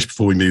was going to finish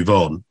before we move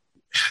on.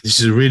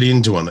 This is a really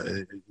into one.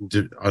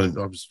 I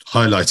was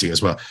highlighting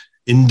as well,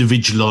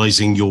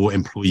 individualizing your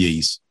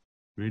employees.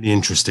 Really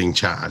interesting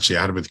chat, actually.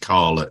 I had it with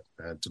Carl at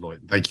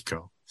Deloitte. Thank you,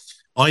 Carl.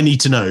 I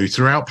need to know,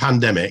 throughout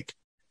pandemic,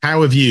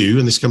 how have you,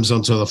 and this comes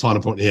on to the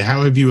final point here,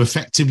 how have you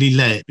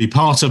effectively be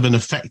part of an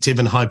effective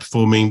and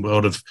high-performing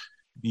world of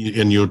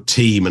in your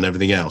team and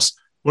everything else?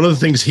 One of the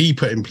things he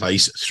put in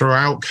place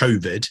throughout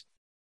COVID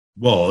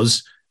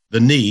was the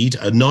need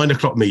a 9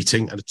 o'clock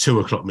meeting and a 2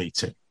 o'clock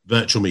meeting,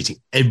 virtual meeting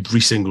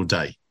every single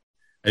day.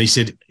 And he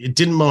said it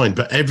didn't mind,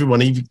 but everyone,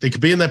 they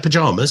could be in their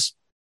pajamas,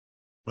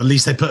 but at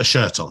least they put a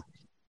shirt on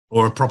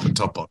or a proper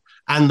top on,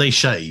 and they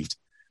shaved.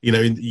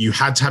 You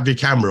had to have your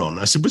camera on.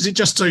 I said, was it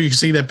just so you could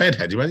see their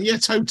bedhead? He went, yeah,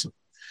 totally.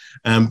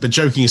 But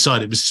joking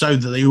aside, it was so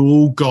that they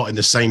all got in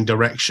the same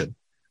direction.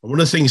 And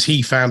one of the things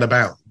he found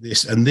about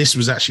this, and this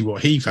was actually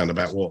what he found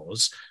about,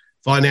 was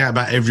finding out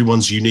about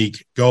everyone's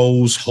unique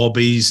goals,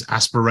 hobbies,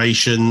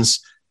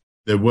 aspirations,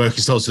 their working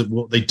styles,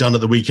 what they'd done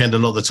at the weekend a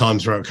lot of the time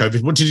throughout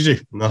COVID. What did you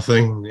do?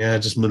 Nothing. Yeah,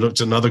 just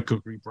looked at another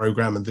cookery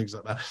program and things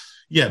like that.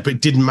 Yeah, but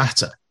it didn't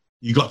matter.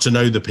 You got to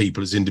know the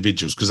people as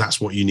individuals, because that's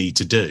what you need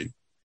to do.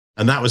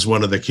 And that was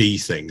one of the key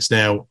things.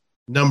 Now,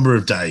 number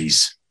of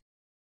days.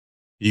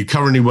 Are you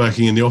currently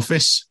working in the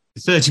office?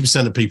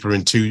 30% of people are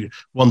in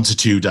 1 to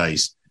 2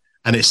 days.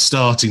 And it's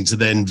starting to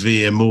then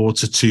veer more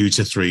to 2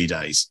 to 3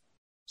 days.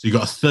 So you've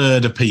got a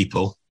third of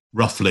people,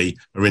 roughly,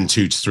 are in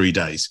 2 to 3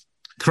 days.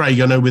 Craig,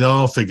 I know with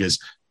our figures,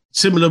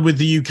 similar with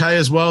the UK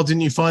as well.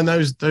 Didn't you find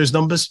those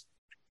numbers?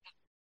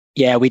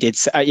 Yeah, we did.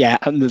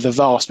 And the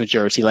vast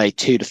majority, like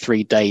 2 to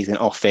 3 days in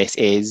office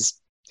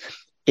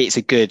it's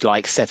a good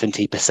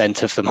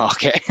 70% of the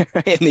market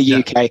in the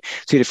UK.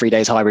 2 to 3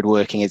 days hybrid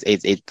working is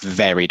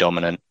very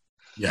dominant.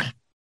 Yeah.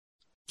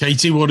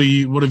 Katie, what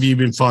have you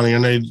been finding? I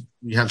know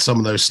you had some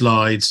of those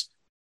slides.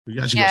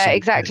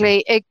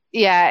 Exactly.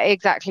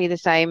 Exactly the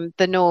same.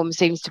 The norm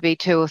seems to be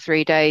 2 or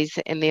 3 days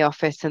in the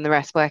office and the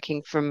rest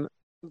working from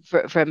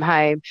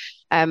home.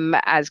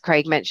 As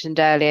Craig mentioned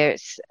earlier,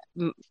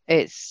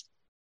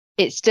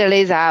 it still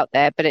is out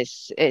there, but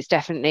it's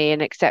definitely an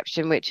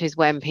exception, which is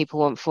when people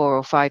want 4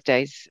 or 5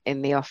 days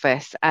in the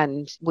office.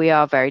 And we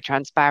are very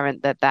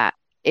transparent that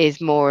is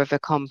more of a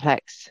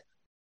complex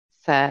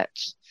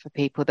search. for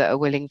people that are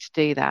willing to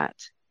do that.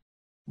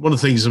 One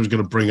of the things I was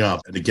going to bring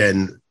up, and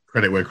again,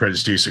 credit where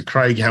credit's due. So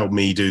Craig helped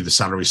me do the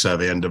salary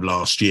survey end of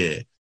last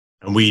year.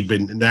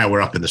 And now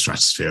we're up in the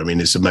stratosphere. I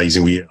mean, it's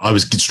amazing. I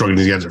was struggling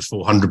to get it to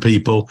 400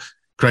 people.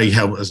 Craig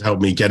has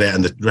helped me get it,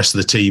 and the rest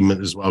of the team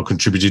as well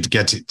contributed to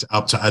get it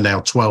up to now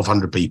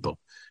 1,200 people.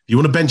 If you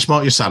want to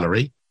benchmark your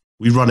salary,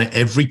 we run it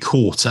every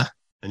quarter,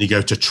 and you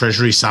go to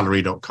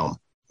treasurysalary.com.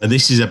 And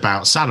this is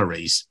about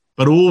salaries.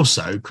 But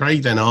also,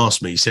 Craig then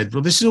asked me, he said,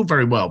 well, this is all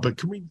very well, but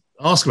can we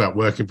ask about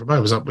working from home?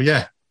 I was like, well,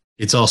 yeah,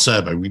 it's our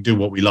survey. We do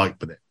what we like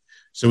with it.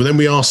 So then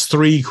we asked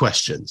 3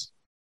 questions.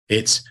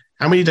 It's,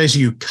 how many days are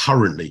you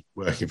currently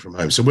working from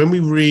home? So when we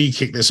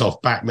re-kicked this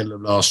off back middle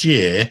of last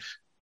year,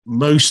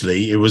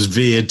 mostly it was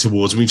veered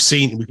towards, we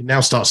can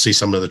now start to see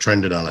some of the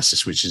trend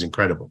analysis, which is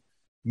incredible.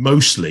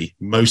 Most of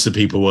the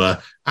people were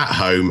at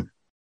home,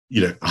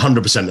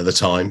 100% of the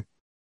time,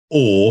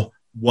 or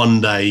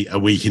 1 day a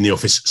week in the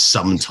office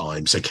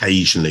sometimes,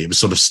 occasionally. It was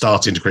sort of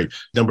starting to create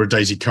number of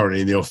days you're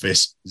currently in the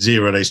office,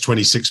 0 days,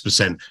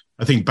 26%.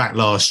 I think back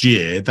last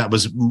year, that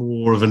was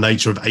more of a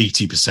nature of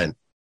 80%.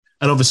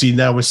 And obviously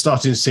now we're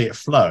starting to see it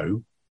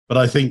flow, but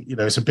I think,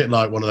 it's a bit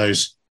like one of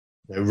those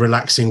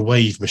relaxing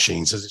wave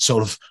machines as it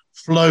sort of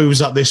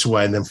flows up this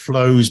way and then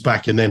flows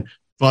back and then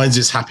finds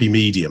its happy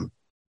medium.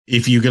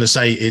 If you're going to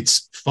say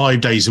it's 5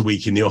 days a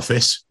week in the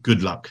office,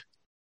 good luck.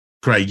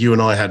 Craig, you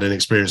and I had an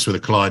experience with a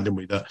client, didn't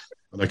we?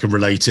 And I can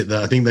relate it,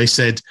 that I think they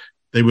said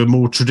they were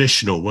more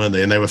traditional, weren't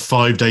they? And they were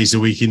 5 days a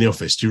week in the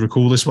office. Do you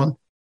recall this one?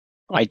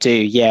 I do,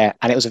 yeah,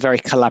 and it was a very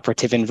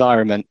collaborative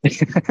environment.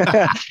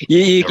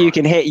 you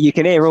can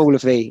hear all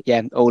of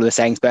the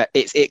sayings, but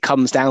it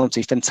comes down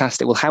to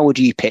fantastic. Well, how would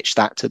you pitch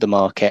that to the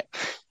market,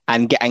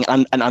 and getting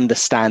and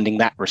understanding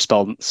that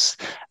response?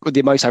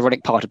 The most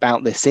ironic part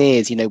about this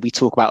is, we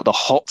talk about the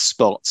hot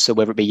spots. So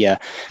whether it be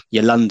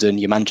your London,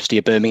 your Manchester,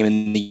 your Birmingham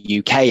in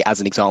the UK, as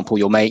an example,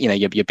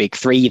 your big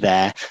 3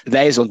 there.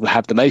 Those ones will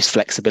have the most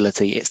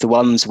flexibility. It's the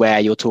ones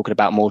where you're talking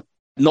about more,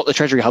 not the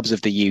Treasury hubs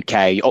of the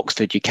UK,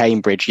 Oxford, your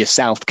Cambridge, your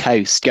South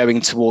Coast,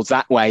 going towards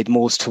that way,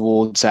 more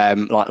towards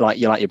like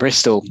your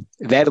Bristol.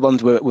 They're the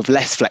ones with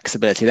less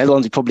flexibility. They're the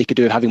ones who probably could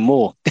do with having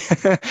more.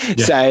 Yeah.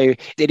 So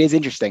it is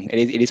interesting.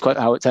 It is quite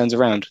how it turns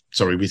around.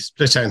 Sorry, we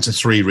split out into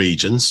 3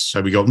 regions.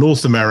 So we got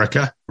North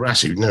America.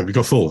 Actually, no, we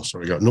got 4.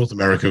 Sorry, we got North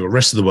America, we got the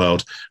rest of the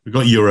world. We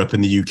got Europe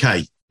and the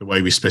UK, the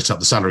way we split up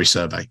the salary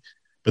survey.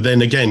 But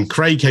then again,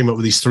 Craig came up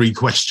with these 3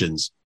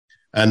 questions.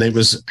 And it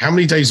was, how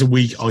many days a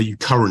week are you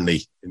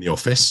currently in the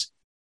office?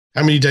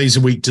 How many days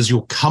a week does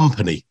your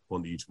company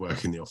want you to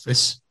work in the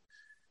office?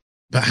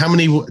 But how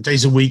many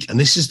days a week, and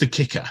this is the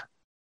kicker,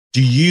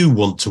 do you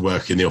want to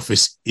work in the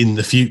office in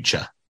the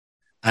future?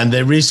 And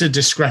there is a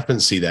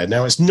discrepancy there.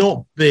 Now, it's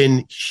not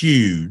been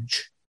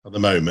huge at the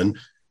moment.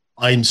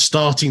 I'm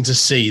starting to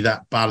see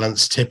that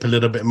balance tip a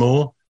little bit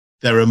more.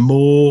 There are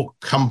more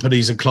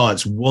companies and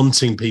clients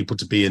wanting people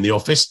to be in the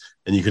office,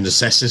 and you can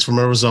assess this from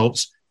our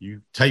results.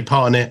 You take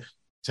part in it.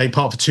 Take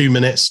part for 2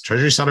 minutes,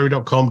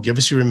 treasurysalary.com, give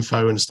us your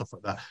info and stuff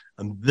like that.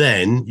 And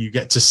then you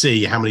get to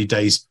see how many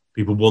days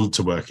people want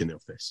to work in the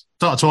office.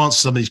 Start to answer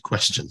some of these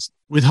questions.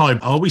 With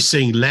hybrid, are we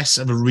seeing less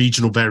of a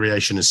regional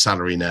variation in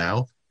salary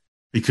now?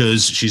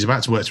 Because she's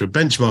about to work through a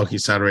benchmarking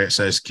salary. It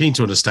says, keen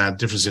to understand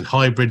difference in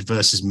hybrid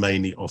versus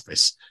mainly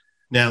office.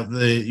 Now,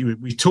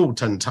 we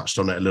talked and touched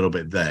on it a little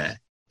bit there.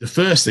 The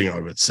first thing I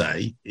would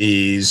say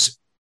is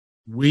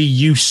we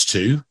used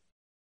to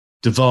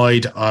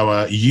divide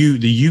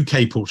the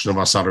UK portion of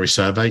our salary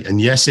survey.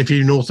 And yes, if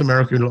you're North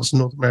America, lots of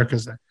North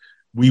Americans there,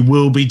 we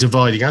will be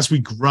dividing. As we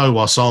grow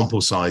our sample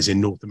size in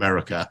North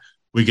America,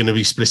 we're going to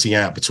be splitting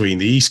out between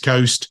the East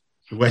Coast,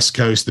 the West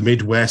Coast, the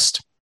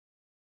Midwest.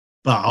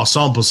 But our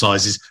sample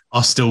sizes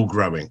are still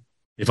growing.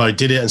 If I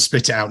did it and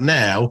split it out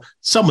now,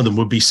 some of them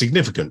would be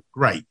significant.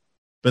 Great.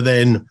 But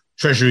then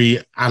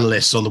Treasury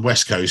analysts on the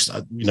West Coast,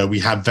 we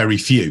have very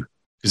few,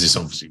 because it's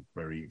obviously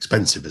very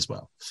expensive as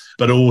well.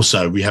 But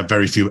also we have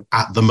very few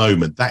at the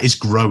moment. That is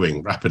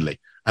growing rapidly.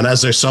 And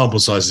as those sample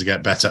sizes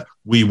get better,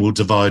 we will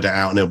divide it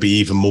out and there'll be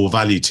even more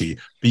value to you.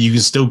 But you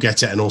can still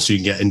get it, and also you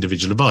can get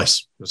individual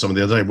advice. Someone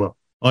the other day, well,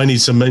 I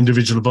need some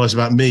individual advice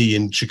about me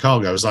in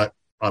Chicago. I was like,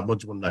 right, what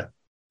do you want to know?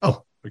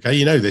 Oh, okay,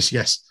 you know this,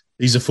 yes.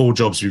 These are 4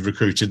 jobs we've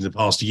recruited in the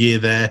past year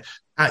there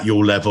at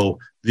your level.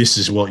 This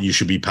is what you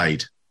should be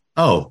paid.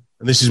 Oh,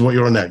 and this is what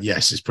you're on now.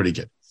 Yes, it's pretty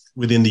good.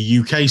 Within the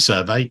UK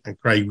survey, and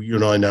Craig, you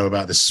and I know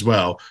about this as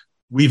well,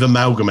 we've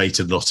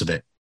amalgamated a lot of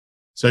it.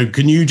 So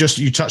can you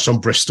touched on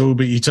Bristol,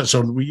 but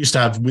we used to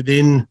have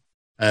within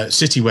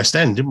City West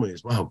End, didn't we,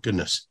 as well?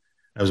 Goodness,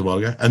 that was a while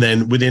ago. And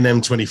then within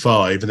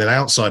M25, and then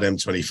outside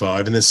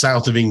M25, and then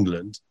south of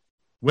England,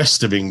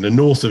 west of England,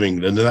 north of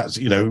England, and that's,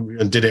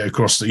 and did it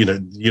across,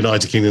 the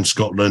United Kingdom,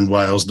 Scotland,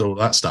 Wales, and all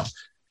that stuff.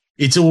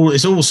 It's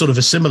all sort of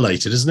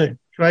assimilated, isn't it?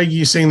 Craig,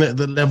 you seeing that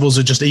the levels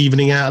are just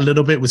evening out a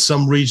little bit with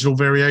some regional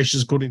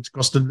variations according to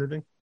cost of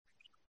living?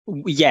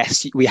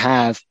 Yes, we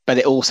have, but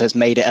it also has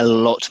made it a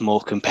lot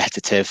more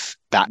competitive.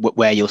 that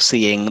where you're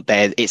seeing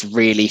there, it's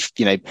really,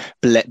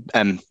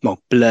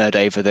 blurred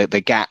over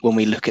the gap when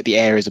we look at the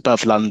areas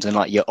above London,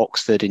 like your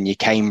Oxford and your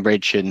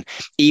Cambridge, and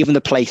even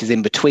the places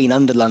in between,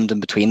 under London,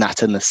 between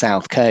that and the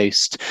South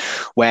Coast,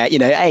 where,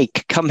 hey,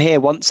 come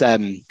here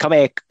come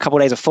here a couple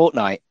of days a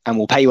fortnight and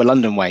we'll pay you a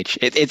London wage.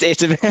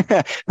 It's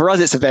for us,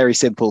 it's a very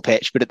simple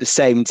pitch, but at the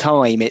same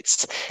time,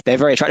 they're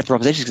very attractive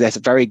propositions because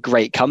there's very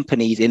great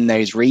companies in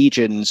those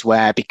regions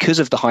where, because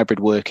of the hybrid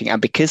working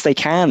and because they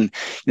can,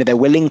 they're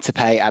willing to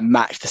pay and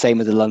match the same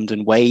as a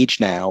London wage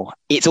now.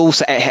 It's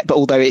also, but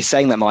although it's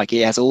saying that, Mike,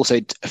 it has also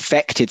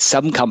affected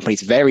some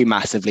companies very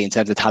massively in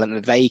terms of talent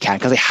that they can,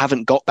 because they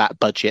haven't got that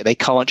budget. They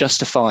can't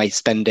justify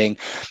spending,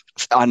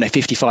 I don't know,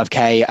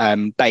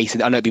 55k base.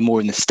 I know it'd be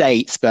more in the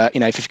States, but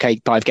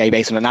 55k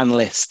base on an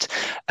analyst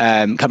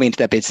coming into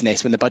their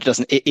business when the budget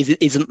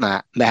isn't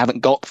that. They haven't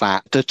got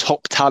that. The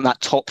top talent,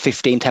 that top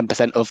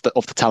 15-10% of the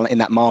talent in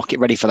that market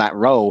ready for that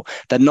role,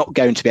 they're not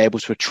going to be able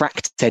to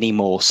attract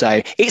anymore.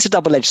 So it's a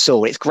double-edged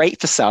sword. It's great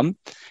for some,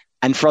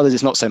 and for others,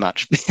 it's not so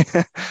much.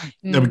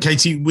 No, but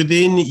Katie,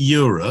 within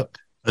Europe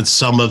and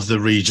some of the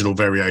regional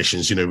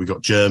variations, we've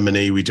got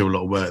Germany, we do a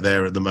lot of work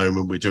there at the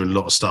moment. We're doing a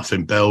lot of stuff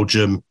in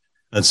Belgium,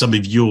 and some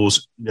of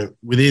yours,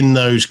 within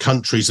those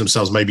countries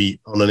themselves, maybe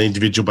on an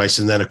individual basis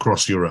and then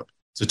across Europe.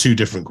 So two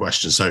different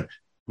questions. So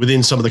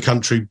within some of the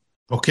country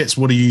pockets,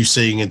 what are you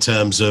seeing in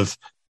terms of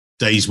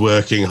days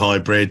working,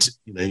 hybrid?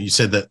 You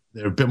said that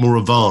they're a bit more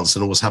advanced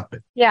than always have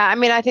been. Yeah,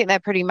 I think they're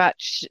pretty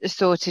much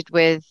sorted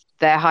with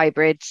their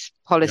hybrid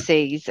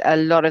policies. Yeah. A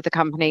lot of the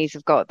companies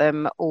have got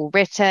them all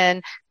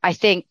written. I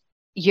think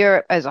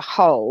Europe as a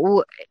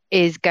whole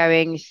is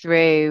going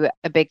through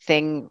a big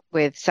thing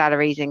with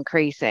salaries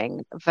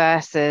increasing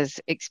versus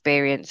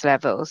experience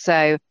level.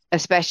 So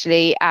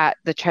especially at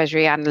the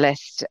Treasury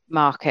analyst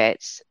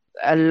markets,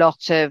 a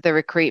lot of the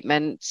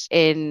recruitment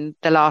in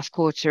the last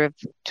quarter of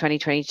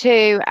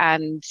 2022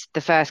 and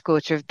the first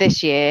quarter of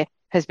this year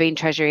has been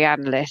Treasury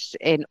analysts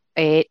in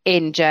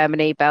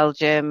Germany,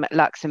 Belgium,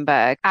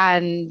 Luxembourg.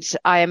 And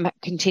I am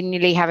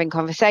continually having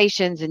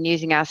conversations and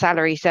using our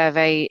salary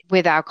survey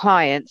with our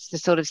clients to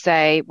sort of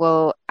say,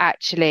 well,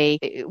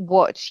 actually,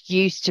 what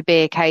used to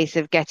be a case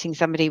of getting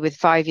somebody with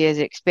 5 years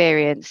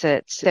experience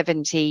at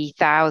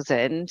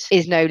 70,000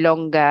 is no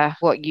longer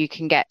what you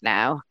can get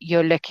now.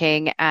 You're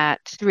looking at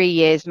 3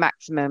 years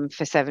maximum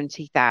for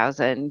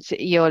 70,000.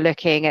 You're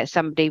looking at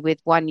somebody with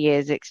 1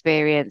 year's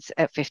experience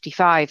at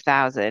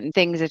 55,000.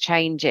 Things are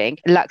changing.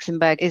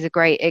 Luxembourg is a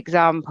great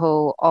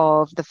example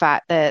of the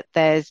fact that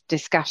there's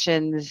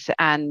discussions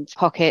and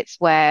pockets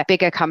where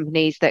bigger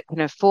companies that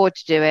can afford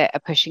to do it are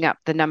pushing up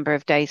the number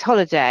of days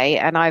holiday.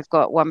 And I've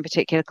got one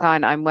particular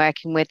client I'm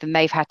working with, and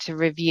they've had to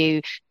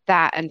review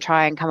that and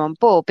try and come on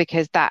board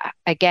because that,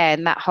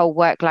 again, that whole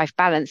work-life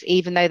balance,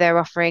 even though they're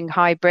offering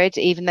hybrid,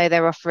 even though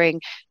they're offering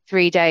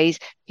 3 days,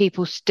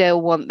 people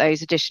still want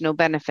those additional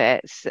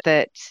benefits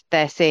that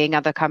they're seeing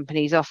other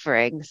companies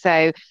offering.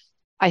 So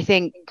I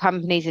think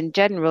companies in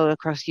general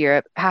across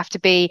Europe have to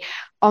be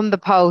on the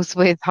pulse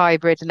with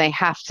hybrid, and they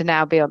have to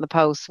now be on the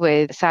pulse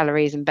with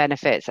salaries and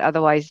benefits.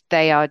 Otherwise,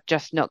 they are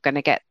just not going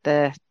to get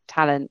the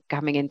talent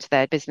coming into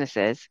their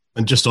businesses.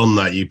 And just on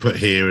that, you put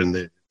here in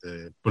the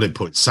bullet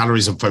point,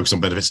 salaries and focus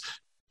on benefits.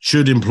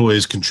 Should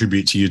employers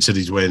contribute to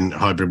utilities when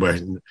hybrid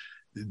working?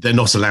 They're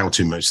not allowed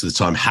to most of the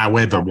time.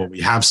 However, what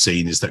we have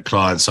seen is that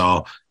clients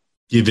are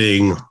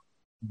giving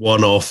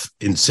one-off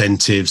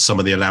incentives, some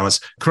of the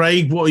allowance.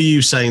 Craig, what are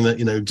you saying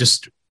that,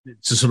 just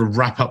to sort of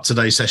wrap up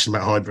today's session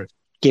about hybrid?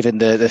 Given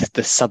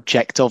the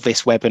subject of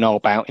this webinar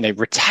about,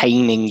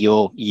 retaining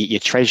your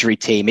treasury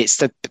team,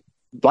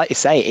 like you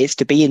say, it's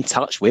to be in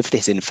touch with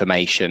this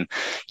information,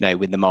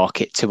 with the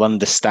market, to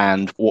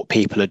understand what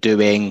people are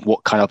doing,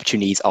 what kind of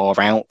opportunities are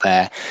out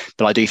there.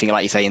 But I do think,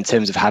 like you say, in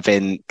terms of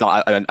having,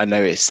 I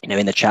noticed,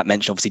 in the chat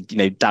mention,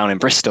 obviously, down in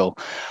Bristol,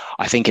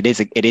 I think it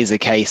is a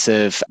case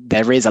of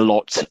there is a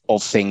lot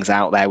of things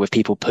out there with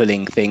people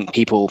pulling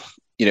people,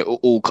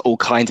 all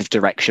kinds of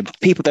direction.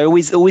 People, there are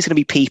always going to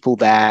be people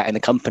there and the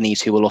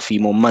companies who will offer you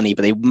more money,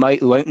 but they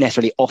won't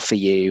necessarily offer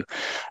you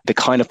the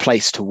kind of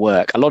place to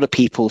work. A lot of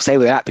people say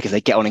that because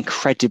they get on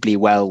incredibly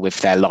well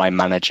with their line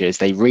managers.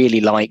 They really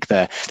like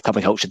the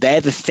company culture.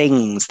 They're the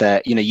things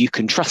that, you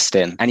can trust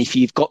in. And if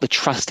you've got the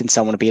trust in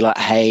someone to be like,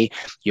 hey,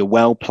 you're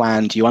well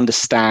planned, you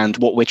understand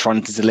what we're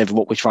trying to deliver,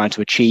 what we're trying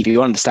to achieve,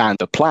 you understand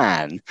the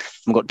plan,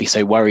 you've got to be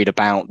so worried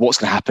about what's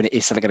going to happen.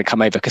 Is something going to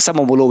come over? Because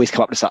someone will always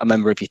come up to a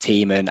member of your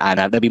team and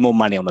there'll be more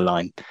money on the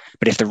line.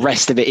 But if the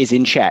rest of it is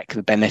in check,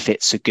 the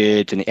benefits are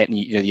good, and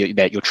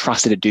you're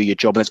trusted to do your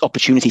job, and there's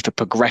opportunity for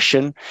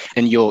progression,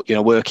 and you're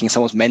working,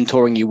 someone's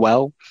mentoring you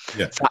well.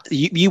 Yeah.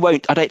 You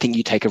won't. I don't think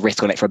you take a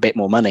risk on it for a bit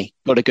more money.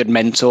 Got a good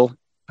mentor.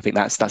 I think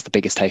that's the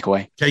biggest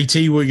takeaway.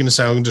 Katie, what are you going to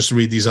say? I'm going to just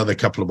read these other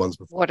couple of ones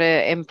before. What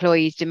are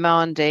employees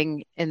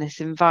demanding in this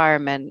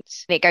environment?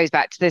 It goes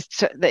back to this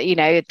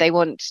that they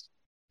want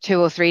 2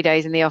 or 3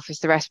 days in the office,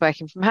 the rest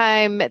working from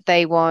home.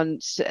 They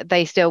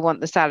still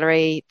want the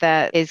salary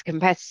that is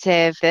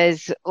competitive.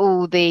 There's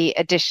all the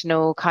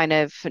additional kind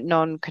of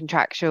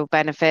non-contractual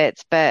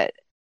benefits, but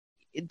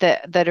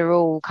that are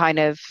all kind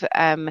of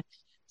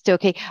still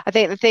key. I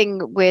think the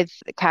thing with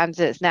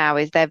candidates now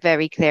is they're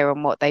very clear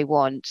on what they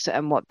want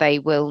and what they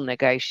will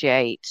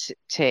negotiate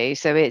to.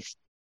 So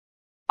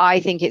I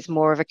think it's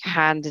more of a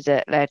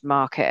candidate-led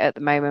market at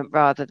the moment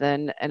rather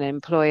than an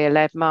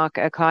employer-led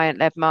market, a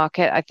client-led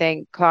market. I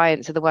think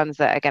clients are the ones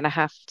that are going to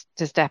have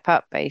to step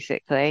up,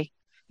 basically.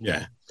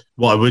 Yeah.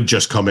 What I would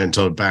just comment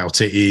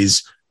about it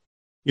is,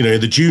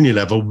 the junior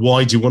level,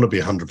 why do you want to be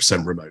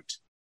 100% remote?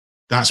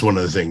 That's one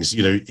of the things.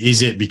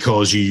 Is it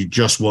because you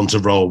just want a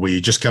role where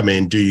you just come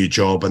in, do your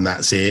job, and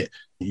that's it?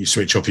 You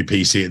switch off your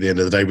PC at the end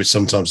of the day, which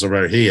sometimes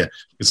around here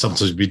can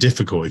sometimes be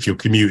difficult if your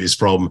commute is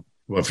from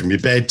your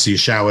bed to your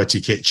shower to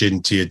your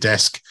kitchen to your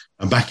desk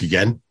and back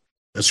again.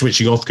 And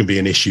switching off can be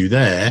an issue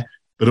there.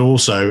 But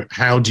also,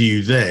 how do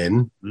you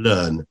then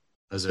learn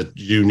as a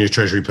junior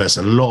Treasury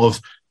person? A lot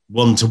of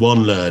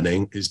one-to-one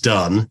learning is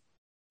done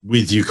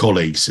with your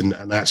colleagues. And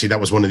actually, that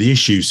was one of the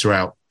issues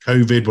throughout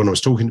COVID when I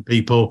was talking to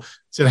people. I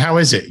said, how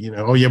is it?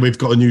 Oh, yeah, we've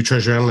got a new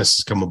Treasury analyst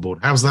has come on board.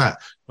 How's that?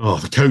 Oh,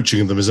 the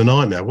coaching of them is a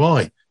nightmare.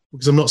 Why?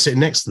 Because I'm not sitting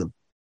next to them.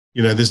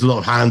 There's a lot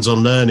of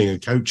hands-on learning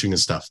and coaching and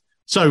stuff.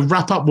 So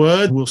wrap up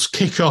word, we'll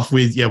kick off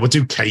with, we'll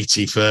do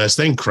Katie first,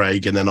 then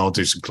Craig, and then I'll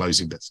do some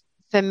closing bits.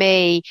 For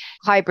me,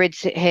 hybrid's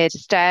here to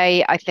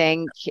stay. I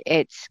think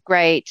it's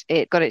great.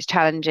 It got its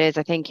challenges.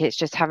 I think it's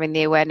just having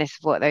the awareness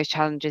of what those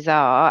challenges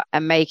are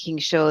and making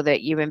sure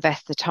that you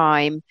invest the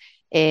time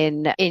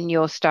in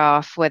your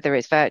staff, whether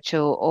it's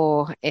virtual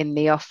or in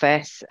the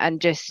office,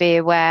 and just be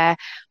aware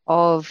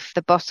of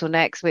the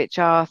bottlenecks, which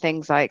are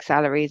things like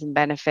salaries and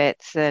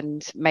benefits,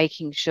 and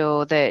making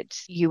sure that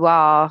you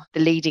are the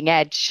leading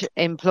edge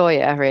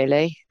employer,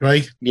 really.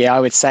 Right. Yeah, I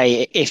would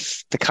say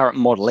if the current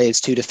model is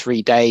 2 to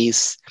 3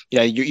 days,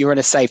 you're in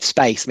a safe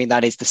space. I mean,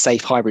 that is the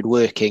safe hybrid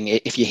working.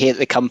 If you hear that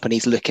the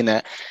company's looking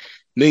at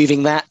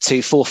moving that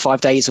to 4 or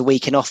 5 days a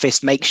week in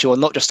office, make sure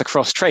not just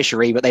across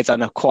Treasury, but they've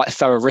done a quite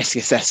thorough risk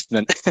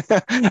assessment,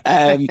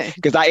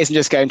 because that isn't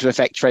just going to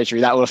affect Treasury.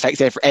 That will affect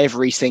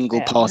every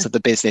single part of the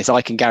business.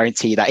 I can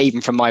guarantee that.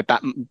 Even from my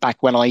back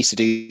when I used to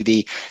do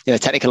the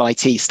technical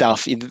IT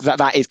stuff,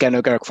 that is going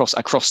to go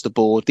across the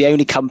board. The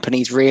only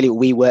companies really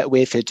we work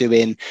with who are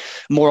doing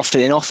more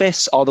often in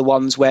office are the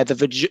ones where the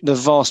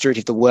vast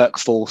majority of the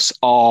workforce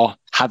are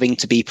having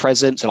to be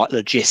present, so like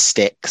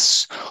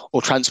logistics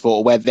or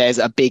transport, where there's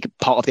a big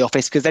part of the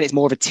office, because then it's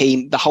more of a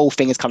team. The whole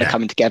thing is kind of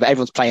coming together.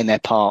 Everyone's playing their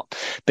part.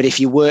 But if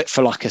you work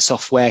for like a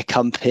software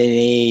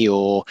company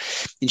or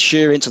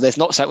insurance, or there's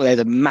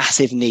a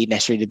massive need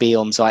necessarily to be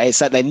on site, it's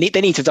like they need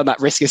to have done that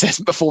risk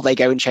assessment before they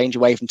go and change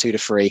away from 2 to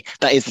 3.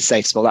 That is the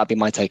safe spot. That'd be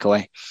my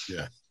takeaway.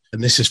 Yeah.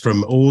 And this is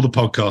from all the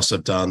podcasts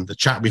I've done, the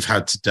chat we've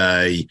had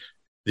today,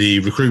 the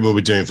recruitment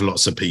we're doing for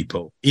lots of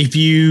people. If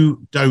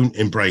you don't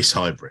embrace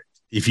hybrid,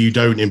 if you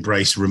don't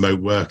embrace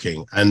remote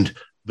working and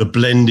the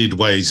blended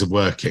ways of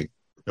working,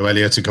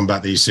 Elliot, to come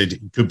back there, you said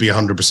it could be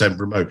 100%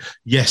 remote.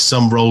 Yes,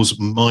 some roles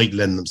might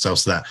lend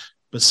themselves to that,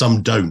 but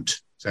some don't.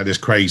 So as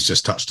Craig's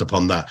just touched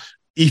upon that.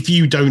 If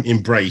you don't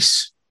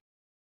embrace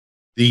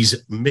these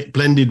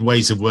blended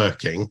ways of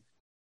working,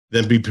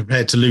 then be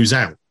prepared to lose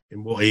out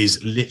in what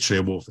is literally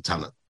a war for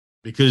talent,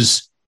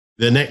 because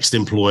the next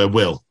employer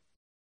will,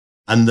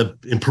 and the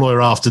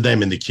employer after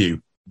them in the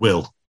queue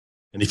will.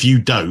 And if you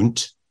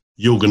don't,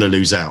 you're going to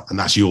lose out, and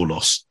that's your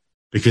loss,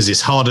 because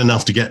it's hard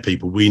enough to get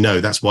people. We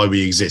know that's why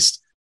we exist.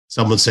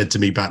 Someone said to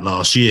me back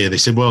last year, they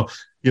said, well,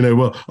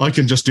 I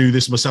can just do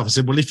this myself. I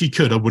said, well, if you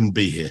could, I wouldn't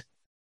be here.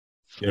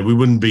 We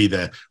wouldn't be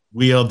there.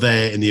 We are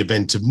there in the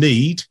event of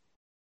need.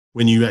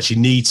 When you actually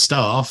need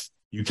staff,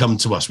 you come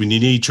to us. When you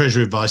need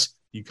Treasury advice,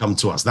 you come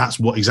to us. That's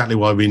exactly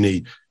why we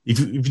need. If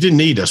you didn't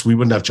need us, we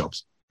wouldn't have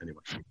jobs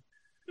anyway.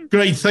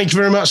 Great. Thank you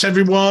very much,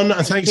 everyone.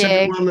 And thanks,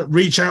 everyone.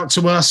 Reach out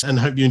to us, and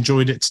hope you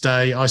enjoyed it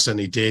today. I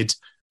certainly did.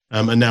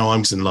 And now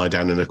I'm just going to lie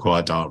down in a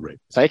quiet, dark room.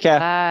 Take care.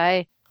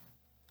 Bye.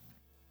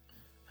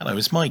 Hello,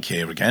 it's Mike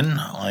here again.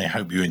 I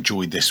hope you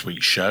enjoyed this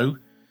week's show.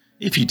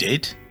 If you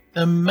did,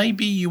 then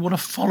maybe you want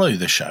to follow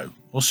the show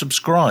or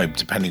subscribe,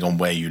 depending on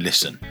where you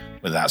listen,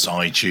 whether that's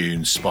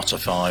iTunes,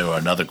 Spotify, or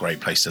another great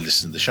place to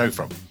listen to the show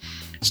from.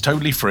 It's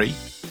totally free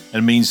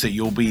and means that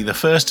you'll be the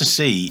first to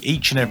see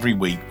each and every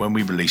week when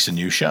we release a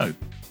new show.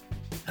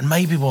 And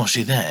maybe whilst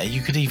you're there,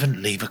 you could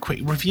even leave a quick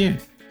review.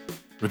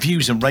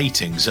 Reviews and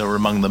ratings are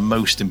among the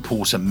most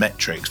important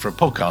metrics for a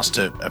podcast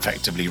to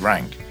effectively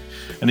rank.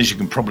 And as you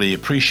can probably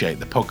appreciate,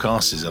 the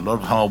podcast is a lot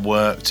of hard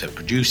work to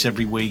produce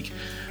every week.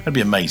 It'd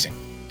be amazing.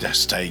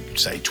 Just take,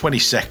 say, 20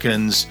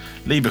 seconds,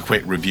 leave a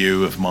quick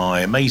review of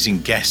my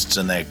amazing guests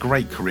and their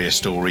great career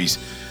stories.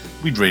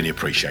 We'd really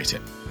appreciate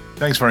it.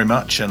 Thanks very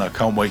much, and I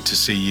can't wait to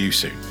see you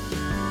soon.